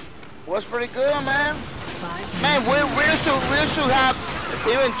 Was pretty good, man. Man, we used to have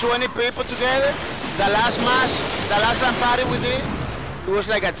even 20 people together. The last match, the last LAN party we did, it was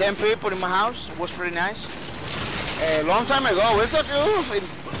like 10 people in my house. It was pretty nice. A long time ago, we're talking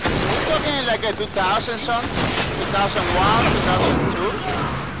like a 2000 something, 2001, 2002.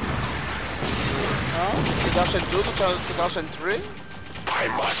 No, 2002, 2003. I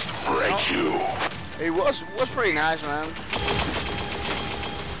must break you. It was pretty nice, man.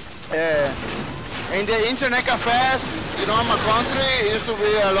 In the internet cafes, you know, in my country, it used to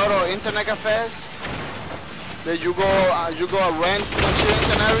be a lot of internet cafes that you go rent machines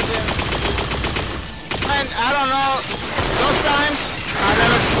and everything. And I don't know,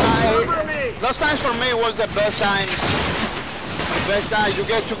 those times for me was the best times. The best time you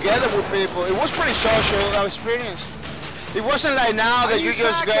get together with people. It was pretty social experience. It wasn't like now that you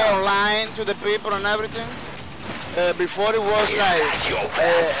just go online to the people and everything. Before it was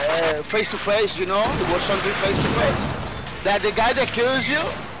like face to face, you know, it was something face to face. That the guy that kills you,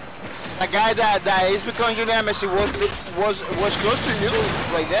 the guy that is becoming your nemesis was close to you,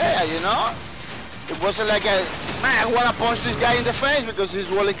 right there, you know. It wasn't like man, I wanna punch this guy in the face because he's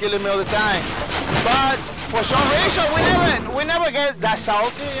really killing me all the time. But for some reason, we never get that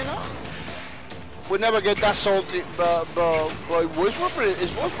salty, you know. We never get that salty, but it was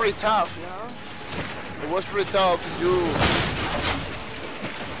pretty tough, you know. It was pretty tough to do.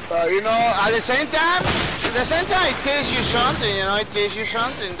 But you know, at the same time, it teaches you something, you know. It teaches you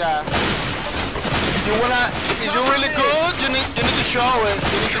something that if you're really good, you need to show it.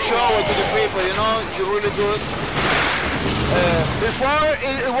 You need to show it to the people, you know. You're really good. Before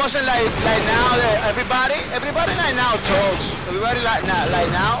it wasn't like now that everybody like now talks. Everybody like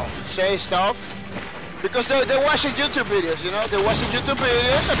now say stuff. Because they're watching YouTube videos, you know. They're watching YouTube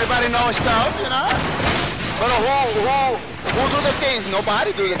videos. Everybody knows stuff, you know. But who do the things?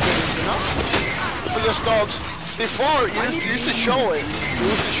 Nobody do the things, you know. People just talks. Before you used to show it. You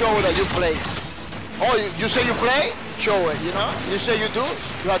used to show that you play. Oh, you say you play? Show it, you know. You say you do,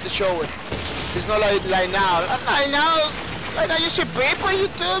 you have to show it. It's not like now. Like now you see people on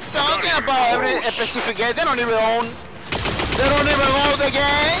YouTube talking about every specific game. They don't even own the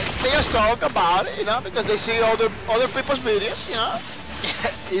game. They just talk about it, you know, because they see other people's videos, you know.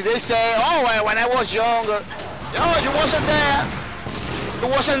 If they say, oh, when I was younger, oh, you wasn't there. You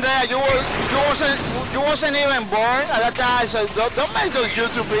wasn't even born at that time. So don't make those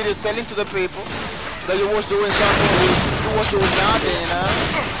YouTube videos telling to the people that you was doing something, you was doing nothing, you know.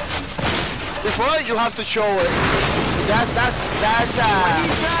 Before you have to show it. That's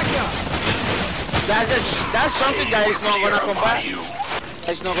something that is not gonna come back.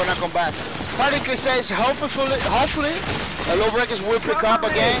 It's not gonna come back. Particle says hopefully the lawbreakers will pick up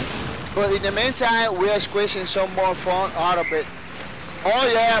again, but in the meantime we are squeezing some more fun out of it. Oh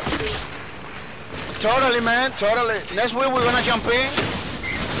yeah, totally, man, totally. Next week we're gonna jump in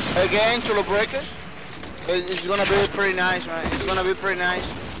again to lawbreakers. It's gonna be pretty nice, man. It's gonna be pretty nice.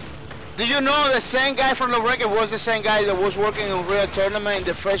 Did you know the same guy from lawbreakers was the same guy that was working in real tournament in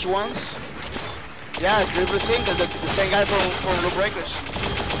the first ones? Yeah, Triple Single, the same guy from lawbreakers.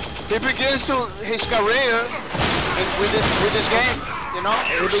 He begins his career with this game, you know.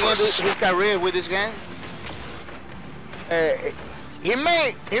 He began his career with this game. He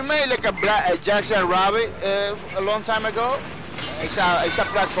made like a Jackson Rabbit a long time ago. It's a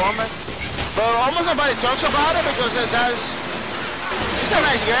platformer, but almost nobody talks about it because it's a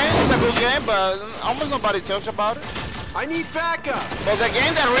nice game. It's a good game, but almost nobody talks about it. I need backup. But the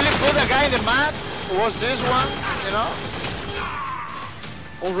game that really put the guy in the map was this one, you know,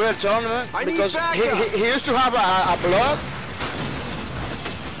 Unreal Tournament, because he used to have a blog.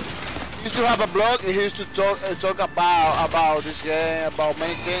 He used to have a blog. He used to talk about this game, about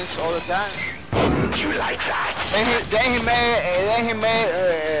many things all the time. You like that? Then he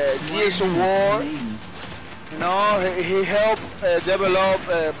made Gears of War. You know, he helped develop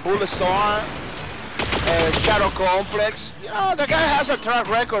Bulletstorm, Shadow Complex. You know, the guy has a track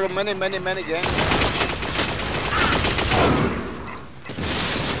record of many games.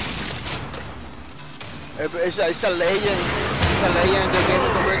 It's a legend. It's a legend in the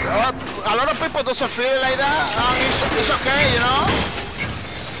gaming community. A lot of people doesn't feel it like that. It's okay, you know.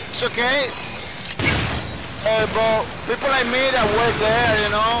 It's okay. But people like me that were there, you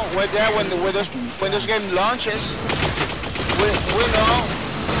know, were there when this game launches. We know.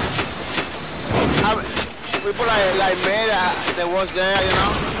 People like me that was there, you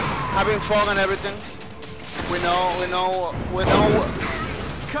know, having fun and everything. We know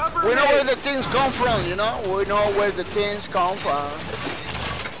where the things come from, you know. We know where the things come from.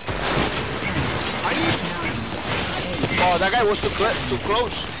 Oh, that guy was too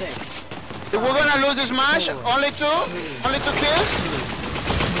close. If we're gonna lose this match, only two kills?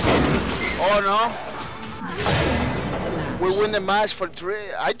 Oh no. We win the match for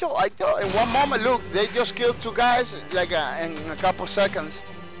 3. I thought in one moment, look, they just killed 2 guys like in a couple seconds.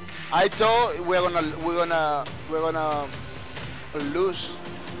 I thought we're gonna lose.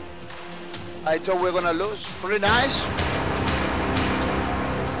 I thought we're gonna lose. Pretty nice.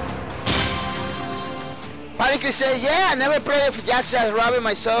 Particle says, yeah, I never played Jackson Rabbit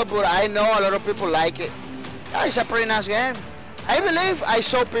myself, but I know a lot of people like it. Yeah, it's a pretty nice game. I believe I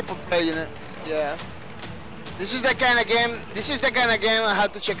saw people playing it. Yeah. This is the kind of game I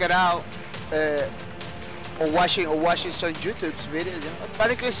have to check it out. Or watching some YouTube videos. You know?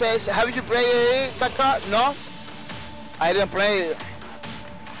 Particle says, have you played it, Backup? No. I didn't play it.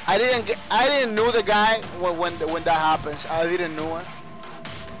 I didn't know the guy when that happens. I didn't know it.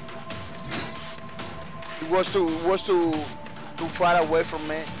 It was too far away from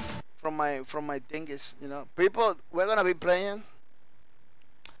me, from my thingies, you know. People, we're gonna be playing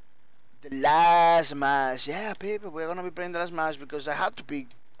the last match. Yeah, people, we're gonna be playing the last match because I have to be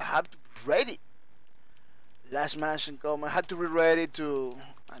ready. Last match in common. I had to be ready to.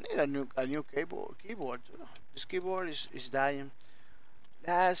 I need a new keyboard too. This keyboard is dying.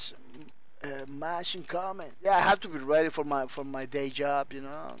 Last match in common. Yeah, I have to be ready for my day job. You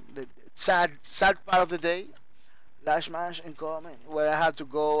know, the sad part of the day. Last match in common where I have to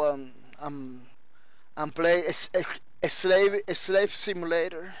go and play a slave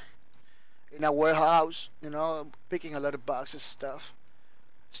simulator in a warehouse. You know, picking a lot of boxes and stuff.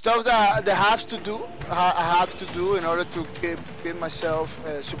 Stuff that I have to do. I have to do in order to keep myself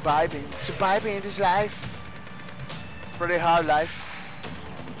surviving in this life. Pretty hard life.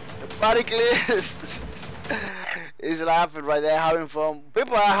 Practically is laughing right there, having fun.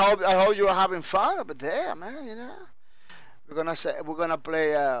 People, I hope you are having fun over there, man. You know, we're gonna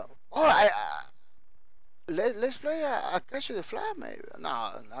play. Let's play a Catch the Flag, maybe. No,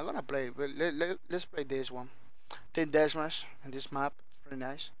 I'm gonna play. Let's play this one. 10 Deathmatch in this map. Pretty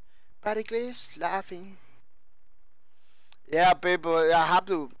nice. Pericles laughing. Yeah, people. I have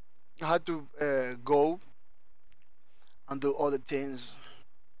to go and do other things.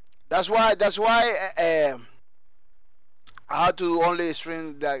 That's why I had to only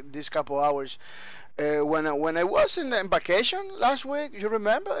stream this couple hours. When I was in vacation last week, you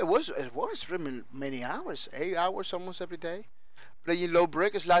remember it was streaming many hours, 8 hours almost every day. Playing low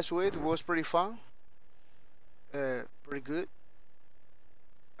breakers last week, it was pretty fun. Pretty good.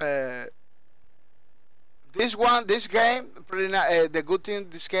 This game, pretty nice. The good thing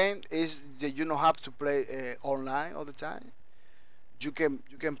this game is that you don't have to play online all the time. You can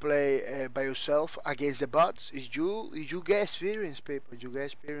play by yourself against the bots. You get experience, people. You get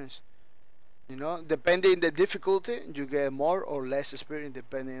experience. You know, depending on the difficulty, you get more or less experience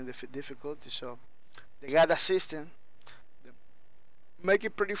depending on the difficulty. So they got a system that make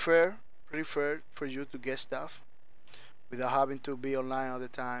it pretty fair for you to get stuff without having to be online all the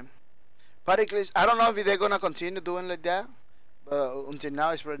time. Pericles, I don't know if they're gonna continue doing like that, but until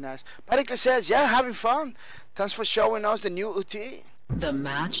now it's very nice. Pericles says, "Yeah, having fun. Thanks for showing us the new UT." The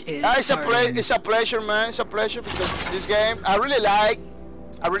match is. It's a pleasure, man. It's a pleasure because this game I really like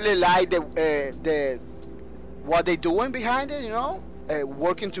the what they doing behind it. You know,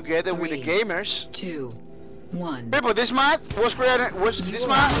 working together with the gamers. 2, 1. People, this map was created. It was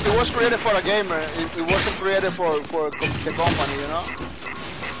created for a gamer. It wasn't created for the company. You know.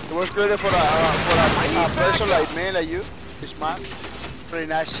 It was created for a person like me, like you. This map, pretty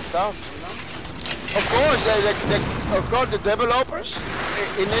nice stuff, you know. Of course, the developers,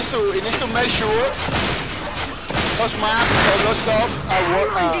 it needs to make sure those maps or those stuff are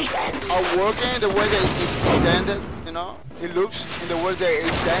working the way that it's intended. You know, it looks in the way they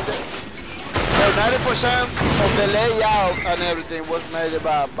intended. So 90% of the layout and everything was made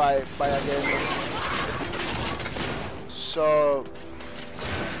by a gamer. So.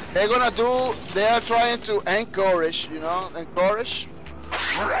 They are trying to encourage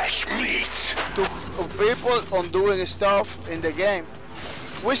Fresh meat. to people on doing stuff in the game.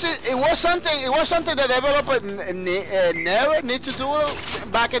 Which it was something the developer never need to do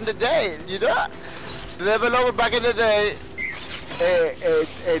back in the day, you know? The developer back in the day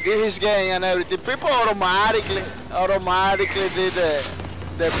did his game and everything. People automatically did the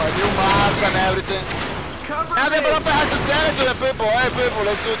new maps and everything. Now the developer has to tell it to the people, hey people,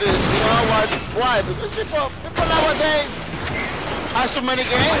 let's do this. You know what? Why? Because people nowadays has too many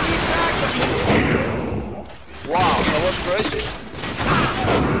games. Wow, that was crazy.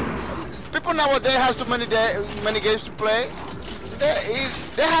 People nowadays have too many games to play.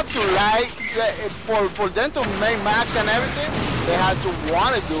 They have to like for them to make max and everything. They have to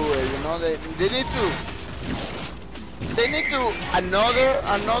want to do it. You know, they need to another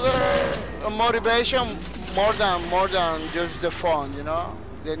motivation. More than just the fun, you know.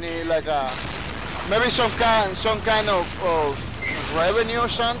 They need like maybe some kind of revenue or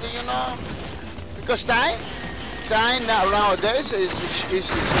something, you know. Because time nowadays is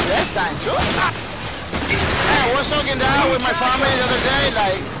less time too. Hey, I was talking down with my family the other day,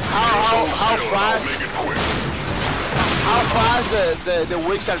 like how fast the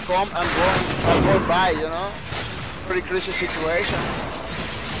weeks are come and going by, you know. Pretty crazy situation.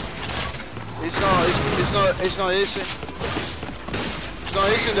 It's not easy. It's not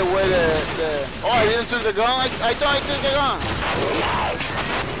easy the way the oh, I didn't took the gun. I thought I took the gun.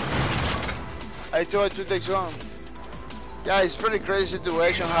 I thought I took the gun. Yeah, it's pretty crazy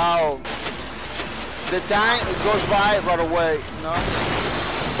situation how the time goes by right away, you know.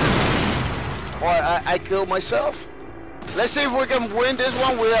 Or I killed myself. Let's see if we can win this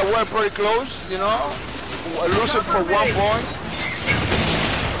one. We're pretty close, you know. We're losing for 1 point.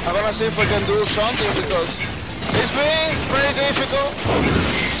 I'm gonna see if I can do something because it's been pretty difficult.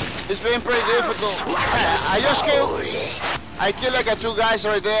 It's been pretty difficult. I killed like 2 guys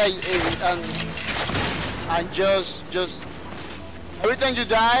right there, and just every time you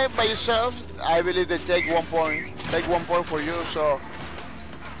die by yourself, I believe they take 1 point. Take 1 point for you. So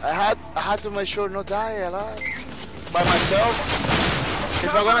I had to make sure not die a lot by myself.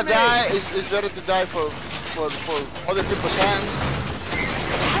 If I'm gonna die, it's better to die for other people's hands.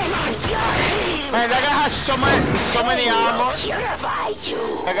 Man, that guy has so many ammo.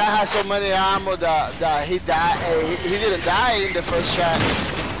 That guy has so many ammo that he died. He didn't die in the first shot.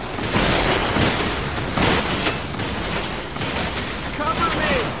 Cover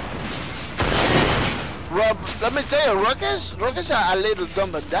me! Rob, let me tell you, rockets are a little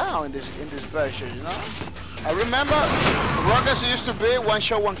dumbed down in this version, you know. I remember rockets used to be 1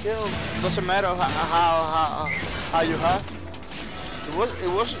 shot, 1 kill. Doesn't matter how you have.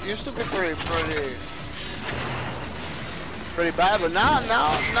 It used to be pretty bad, but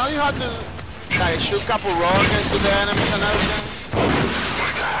now you have to like shoot a couple rockets to the enemies and everything.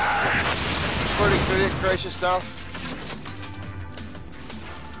 Pretty crazy stuff.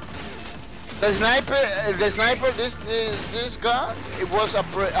 The sniper, this gun, it was a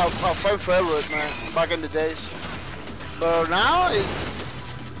fan favorite, man, back in the days. But now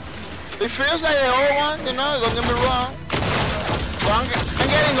it feels like the old one, you know. Don't get me wrong. But I'm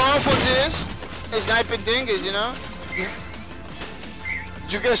getting off of this sniping thing, is, you know.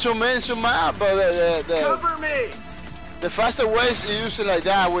 You can zoom in, zoom out, but Cover me! the faster way is to use it like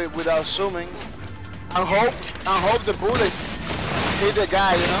that without zooming, and hope the bullet hit the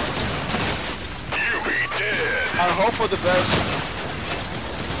guy, you know. You be dead. I hope for the best.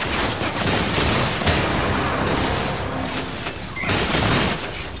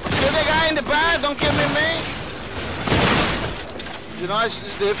 Kill the guy in the back, don't kill me. You know,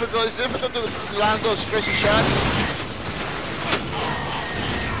 it's difficult. It's difficult to land those crazy shots.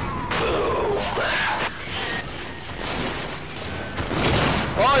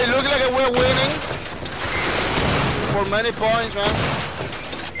 Oh, it looks like we're winning for many points, man.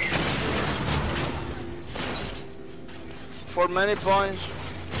 For many points.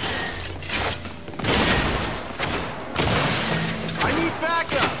 I need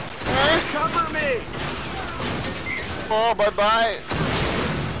backup! Cover me! Oh, bye-bye.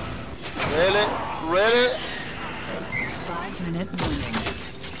 Really? 5-minute warning.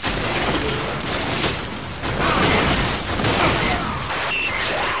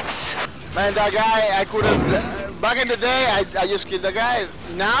 Man, that guy, I could have... Back in the day, I just killed the guy.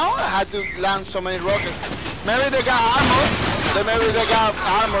 Now, I had to land so many rockets. Maybe they got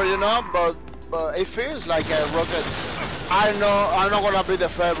armor. You know, but it feels like rockets. I'm not gonna be the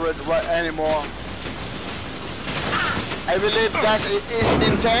favorite anymore. I believe that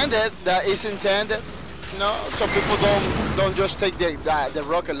is intended. You know, so people don't just take the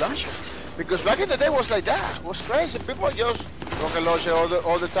rocket launcher. Because back in the day it was like that. It was crazy. People just rocket launcher all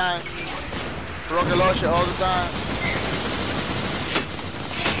the time. Rocket launcher all the time.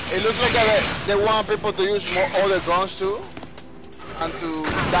 It looks like they want people to use more other guns too, and to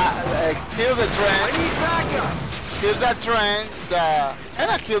kill the trend. I need backup! Kill that trend.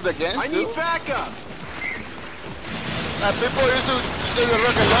 And I killed the games I too. need backup! People used to steal the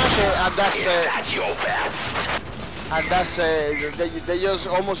rocket launcher, and that's That's your best. and that's they just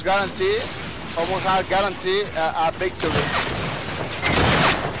almost have guarantee a victory.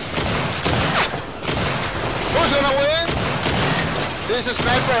 Who's gonna win? This is a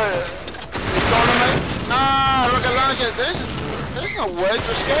sniper tournament. Nah, rocket launcher. There's no way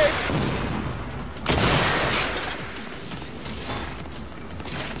to escape.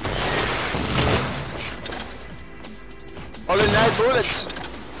 Only 9 bullets.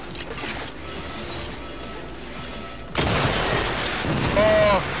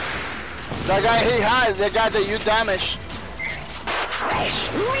 Oh, that guy he has, the guy that you damaged.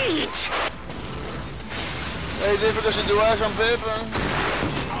 Fresh meat. Very difficult situation, people.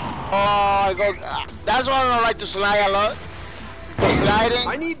 Oh, that's why I don't like to slide a lot. Because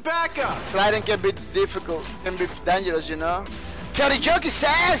I need backup! sliding can be difficult, can be dangerous, you know. Cody Joker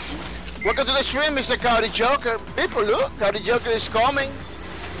says, welcome to the stream, Mr. Cody Joker. People, look, Cody Joker is coming.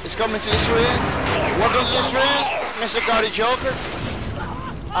 It's coming to the stream. Welcome to the stream, Mr. Cody Joker.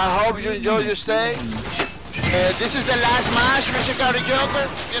 I hope you enjoy your stay. This is the last match, Mr. Cody Joker.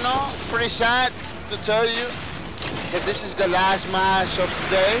 You know, pretty sad to tell you that this is the last match of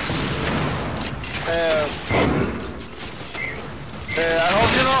today. I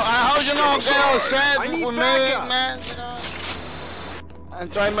hope you know, get all set I need with me, backup. man. You know,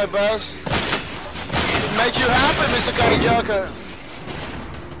 and try my best to make you happy, Mr. Cody Joker.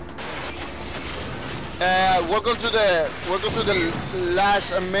 Welcome to the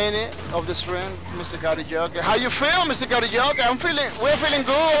last minute of the stream, Mr. Cody Joker. How you feel, Mr. Cody Joker? We're feeling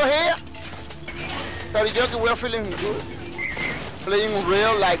good over here. Cody Joker, we're feeling good. Playing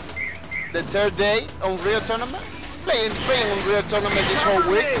Unreal like the third day Unreal tournament. Playing Unreal tournament this whole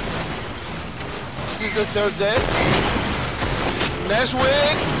week. This is the third day. Next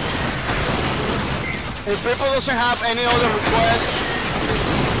week, if people doesn't have any other requests,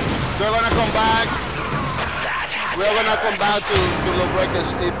 we're gonna come back. We're gonna come back to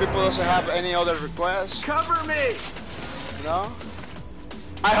Lawbreakers if people doesn't have any other requests. Cover me! You know?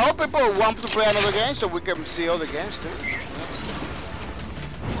 I hope people want to play another game so we can see other games too.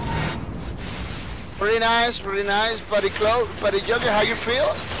 Pretty nice, buddy close, buddy Joker, how you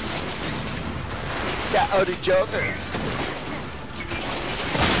feel? Yeah, oh the Joker.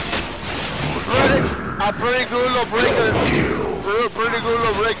 Pretty good Lawbreaker,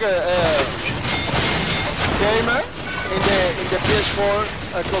 gamer in the PS4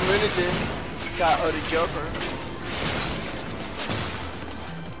 community. Yeah, oh the Joker.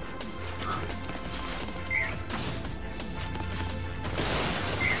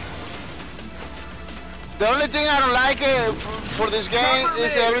 The only thing I don't like for this game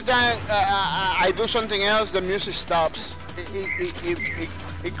is every time I do something else, the music stops.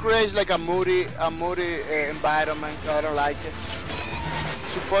 It creates like a moody environment. I don't like it.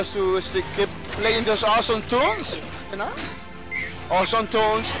 Supposed to keep playing those awesome tunes, you know? Awesome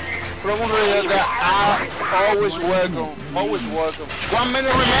tunes from Unreal that are always welcome. 1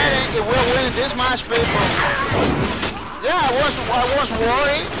 minute remaining. If we're winning this match, people. Yeah, I was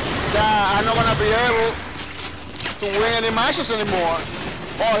worried that I'm not gonna be able to win any matches anymore.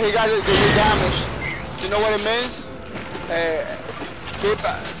 Oh, he got the damage. You know what it means? Keep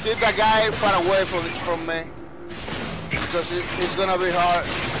that guy far away from me. Because it's gonna be hard.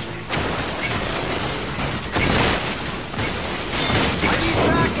 I need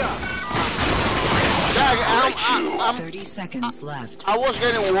backup! 30 seconds left. I was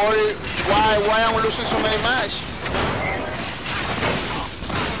getting worried why I'm losing so many matches.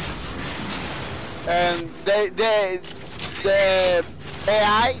 And the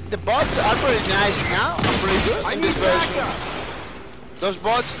AI, the bots are pretty nice now. I'm pretty good in this version. Those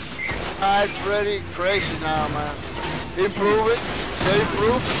bots are pretty crazy now, man. They improve it. They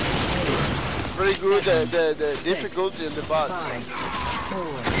improve pretty good the difficulty in the bots. 5, 4,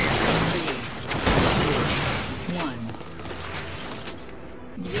 3, 2,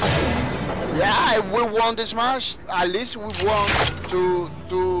 1. Yeah, if we won this match, at least we won two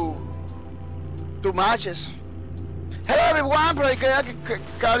matches. Hello everyone,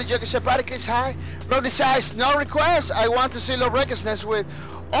 Cody Joker Separaticus, hi. Bro decides no request. I want to see Lawbreakers next week.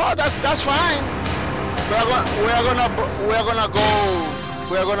 Oh, that's fine.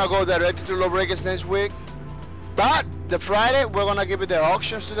 We're gonna go directly to Lawbreakers next week. But the Friday we're gonna give it the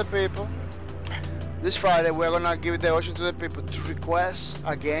auctions to the people. This Friday we're gonna give it the auction to the people to request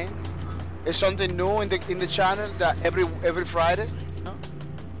a game. It's something new in the channel that every Friday, you know,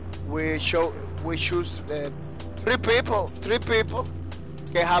 we choose three people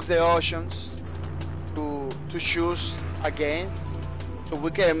can have the options to choose a game, so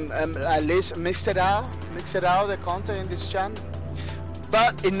we can at least mix it out the content in this channel.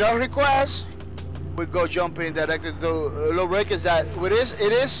 But in no request, we go jumping directly to Lawbreakers. That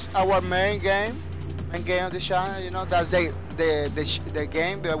it is our main game on the channel. You know, that's the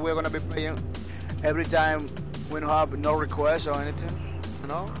game that we're gonna be playing every time we don't have no requests or anything. You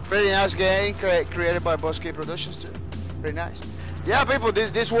know, pretty nice game created by Bosque Productions too. Pretty nice. Yeah, people,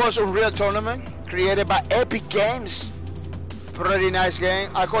 this was Unreal Tournament created by Epic Games. Pretty nice game.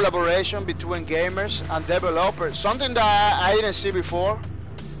 A collaboration between gamers and developers. Something that I didn't see before.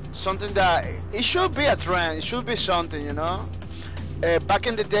 Something that it should be a trend. It should be something, you know. Back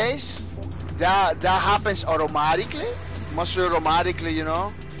in the days, that happens automatically, mostly automatically, you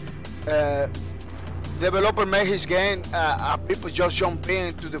know. Developer made his game, people just jump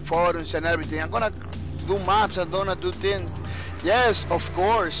into the forums and everything. I'm gonna do maps, I'm gonna do things. Yes, of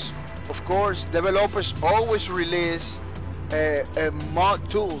course. Developers always release mod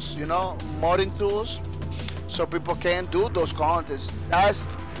tools, you know, modding tools, so people can do those contests. That's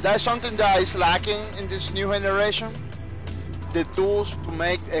something that is lacking in this new generation. The tools to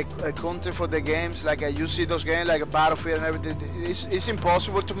make a content for the games, like you see those games like a Battlefield and everything. It's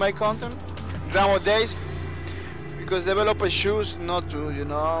impossible to make content nowadays because developers choose not to. You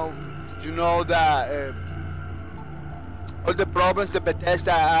know that all the problems the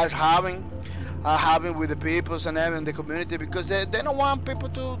Bethesda are having with the peoples and everything in the community, because they don't want people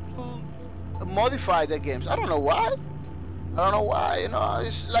to modify their games. I don't know why. You know,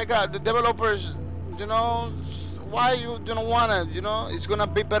 it's like the developers You know, why you don't wanna? You know, it's gonna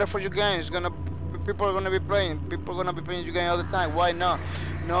be better for your game. People are gonna be playing. People are gonna be playing your game all the time. Why not?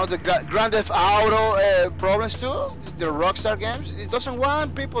 You know, the Grand Theft Auto problems too. The Rockstar games. It doesn't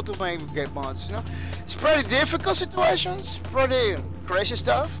want people to make game mods. You know, it's pretty difficult situations. Pretty crazy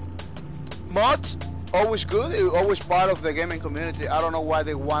stuff. Mods always good. It's always part of the gaming community. I don't know why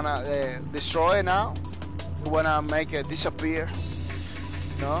they wanna destroy it now. They wanna make it disappear.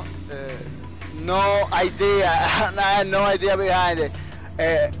 No, no idea. I had no idea behind it.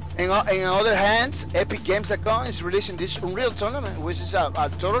 In other hands, Epic Games.com is releasing this Unreal Tournament, which is a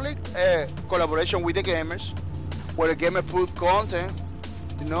totally collaboration with the gamers, where the gamer put content,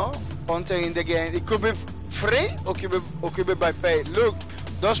 you know, content in the game. It could be free or could be by pay. Look,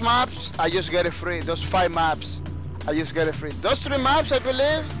 those maps, I just get it free. Those 5 maps, I just get it free. Those 3 maps, I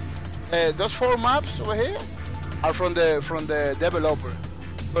believe, those 4 maps over here, are from the developer.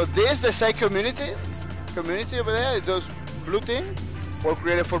 But this, the same community over there, those blue team, were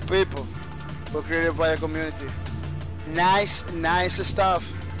created for people, were created by the community. Nice stuff,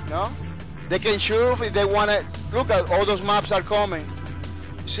 you know? They can choose if they want to. Look at all those maps are coming.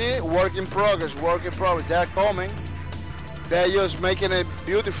 See, work in progress, they're coming. They're just making it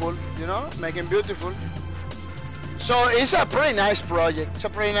beautiful, you know, making beautiful. So it's a pretty nice project.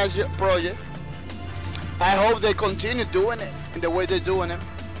 I hope they continue doing it in the way they're doing it.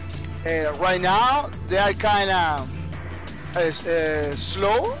 Right now, they are kind of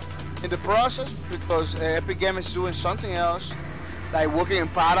slow in the process because Epic Games is doing something else, like working in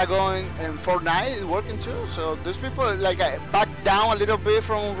Paragon and Fortnite is working too. So those people like back down a little bit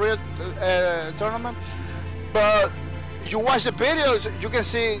from Real Tournament. But you watch the videos, you can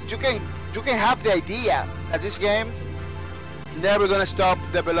see, you can have the idea that this game never gonna stop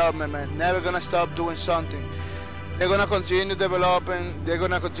development, man. Never gonna stop doing something. They're gonna continue developing. They're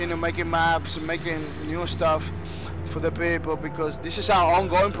gonna continue making maps, making new stuff for the people, because this is our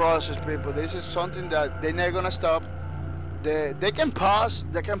ongoing process, people. This is something that they're never gonna stop. They can pause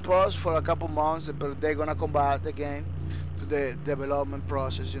for a couple months, but they're gonna come back again to the development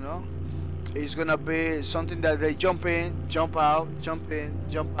process. You know, it's gonna be something that they jump in, jump out, jump in,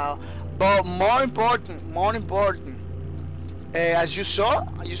 jump out. But more important, as you saw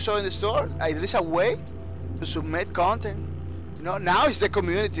in the store, there is a way to submit content. You know, now it's the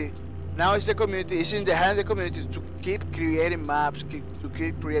community. It's in the hands of the community to keep creating maps, to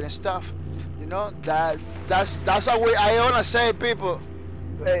keep creating stuff. You know, that's how I wanna say, people.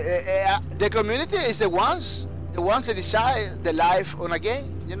 The community is the ones that decide the life on a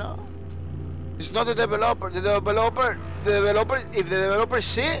game. You know, it's not the developer. The developer. If the developer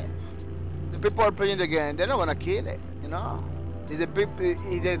see the people are playing the game, they're not gonna kill it. You know. If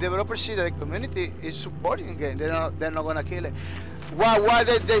the developers see that the community is supporting the game, they're not gonna kill it. Why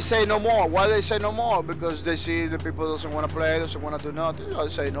they say no more? Why they say no more? Because they see the people doesn't want to play, doesn't want to do nothing. They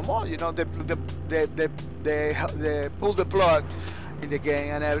say no more. You know, they pull the plug in the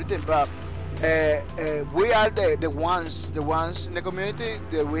game and everything. But we are the ones in the community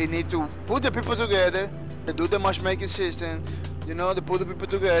that we need to put the people together, to do the matchmaking system. You know, they put the people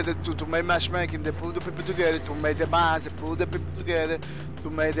together to make matchmaking. They put the people together to make the maps. They put the people together to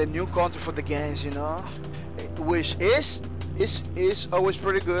make the new content for the games. You know, which is always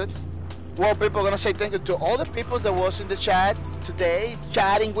pretty good. Well, people are gonna say thank you to all the people that was in the chat today,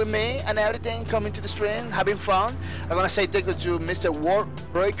 chatting with me and everything, coming to the stream, having fun. I'm gonna say thank you to Mr.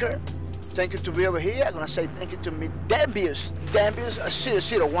 Warbreaker. Thank you to be over here. I'm gonna say thank you to me, Dambius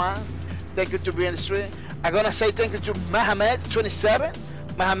 001. Thank you to be in the stream. I'm gonna say thank you to Mohammed27.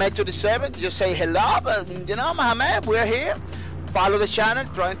 Mohammed27, just say hello, but you know, Mohammed, we're here. Follow the channel,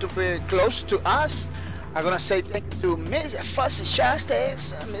 trying to be close to us. I'm gonna say thank you to Miss Fussy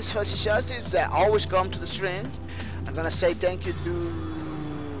Shastes, that always come to the stream. I'm gonna say thank you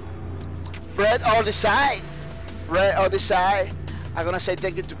to Brett on the side. I'm gonna say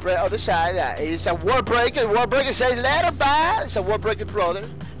thank you to Brett on the side. It's a Warbreaker. Warbreaker says later, bye. It's a Warbreaker brother.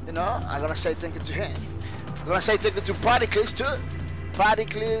 You know, I'm gonna say thank you to him. I'm gonna say thank you to Particles too.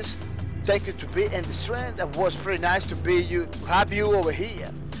 Particles, thank you to be in the stream. That was pretty nice to have you over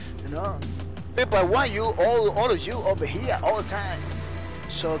here. You know, people, I want you all of you over here all the time.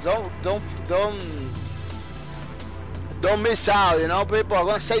 So don't miss out. You know, people. I'm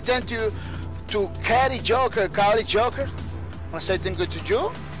gonna say thank you to Carly Joker. I'm gonna say thank you to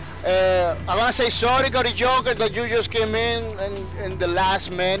you. I'm gonna say sorry, Carly Joker, that you just came in the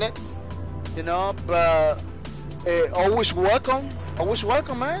last minute. You know, but always welcome,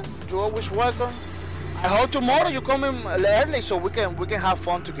 man. You're always welcome. I hope tomorrow you come in early so we can have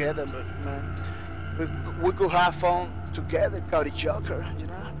fun together, but man, we could have fun together, Cody Joker. You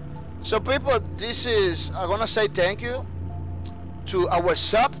know, So people, this is, I'm gonna say thank you to our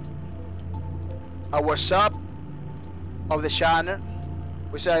sub of the channel,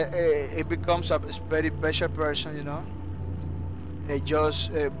 which it becomes a very special person, you know. It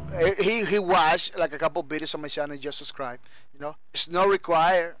just he watched like a couple videos on my channel, just subscribe, you know. It's not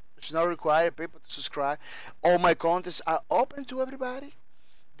required people to subscribe. All my contents are open to everybody.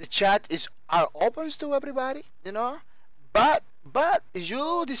 The chat are open to everybody, you know. But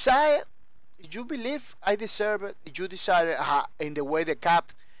you decide, you believe I deserve it, you decided in the way the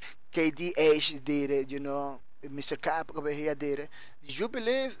Cap KDH did it, you know, Mr. Cap over here did it. You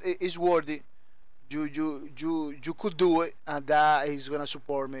believe it's worthy, you could do it, and that is gonna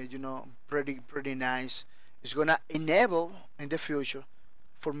support me, you know, pretty nice. It's gonna enable in the future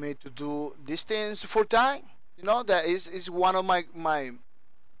for me to do these things full time, you know. That is one of my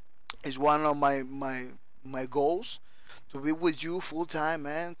goals, to be with you full time,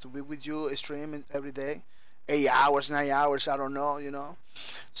 man, to be with you streaming every day, 8 hours, 9 hours, I don't know, you know.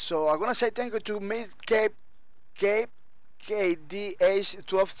 So I'm gonna say thank you to me, Cape KDH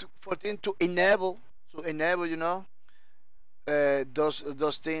 1214 to enable, you know,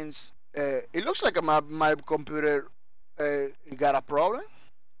 those things. It looks like my computer it got a problem.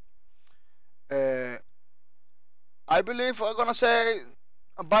 I believe I'm gonna say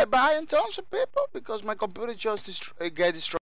bye bye in terms of people, because my computer just get destroyed.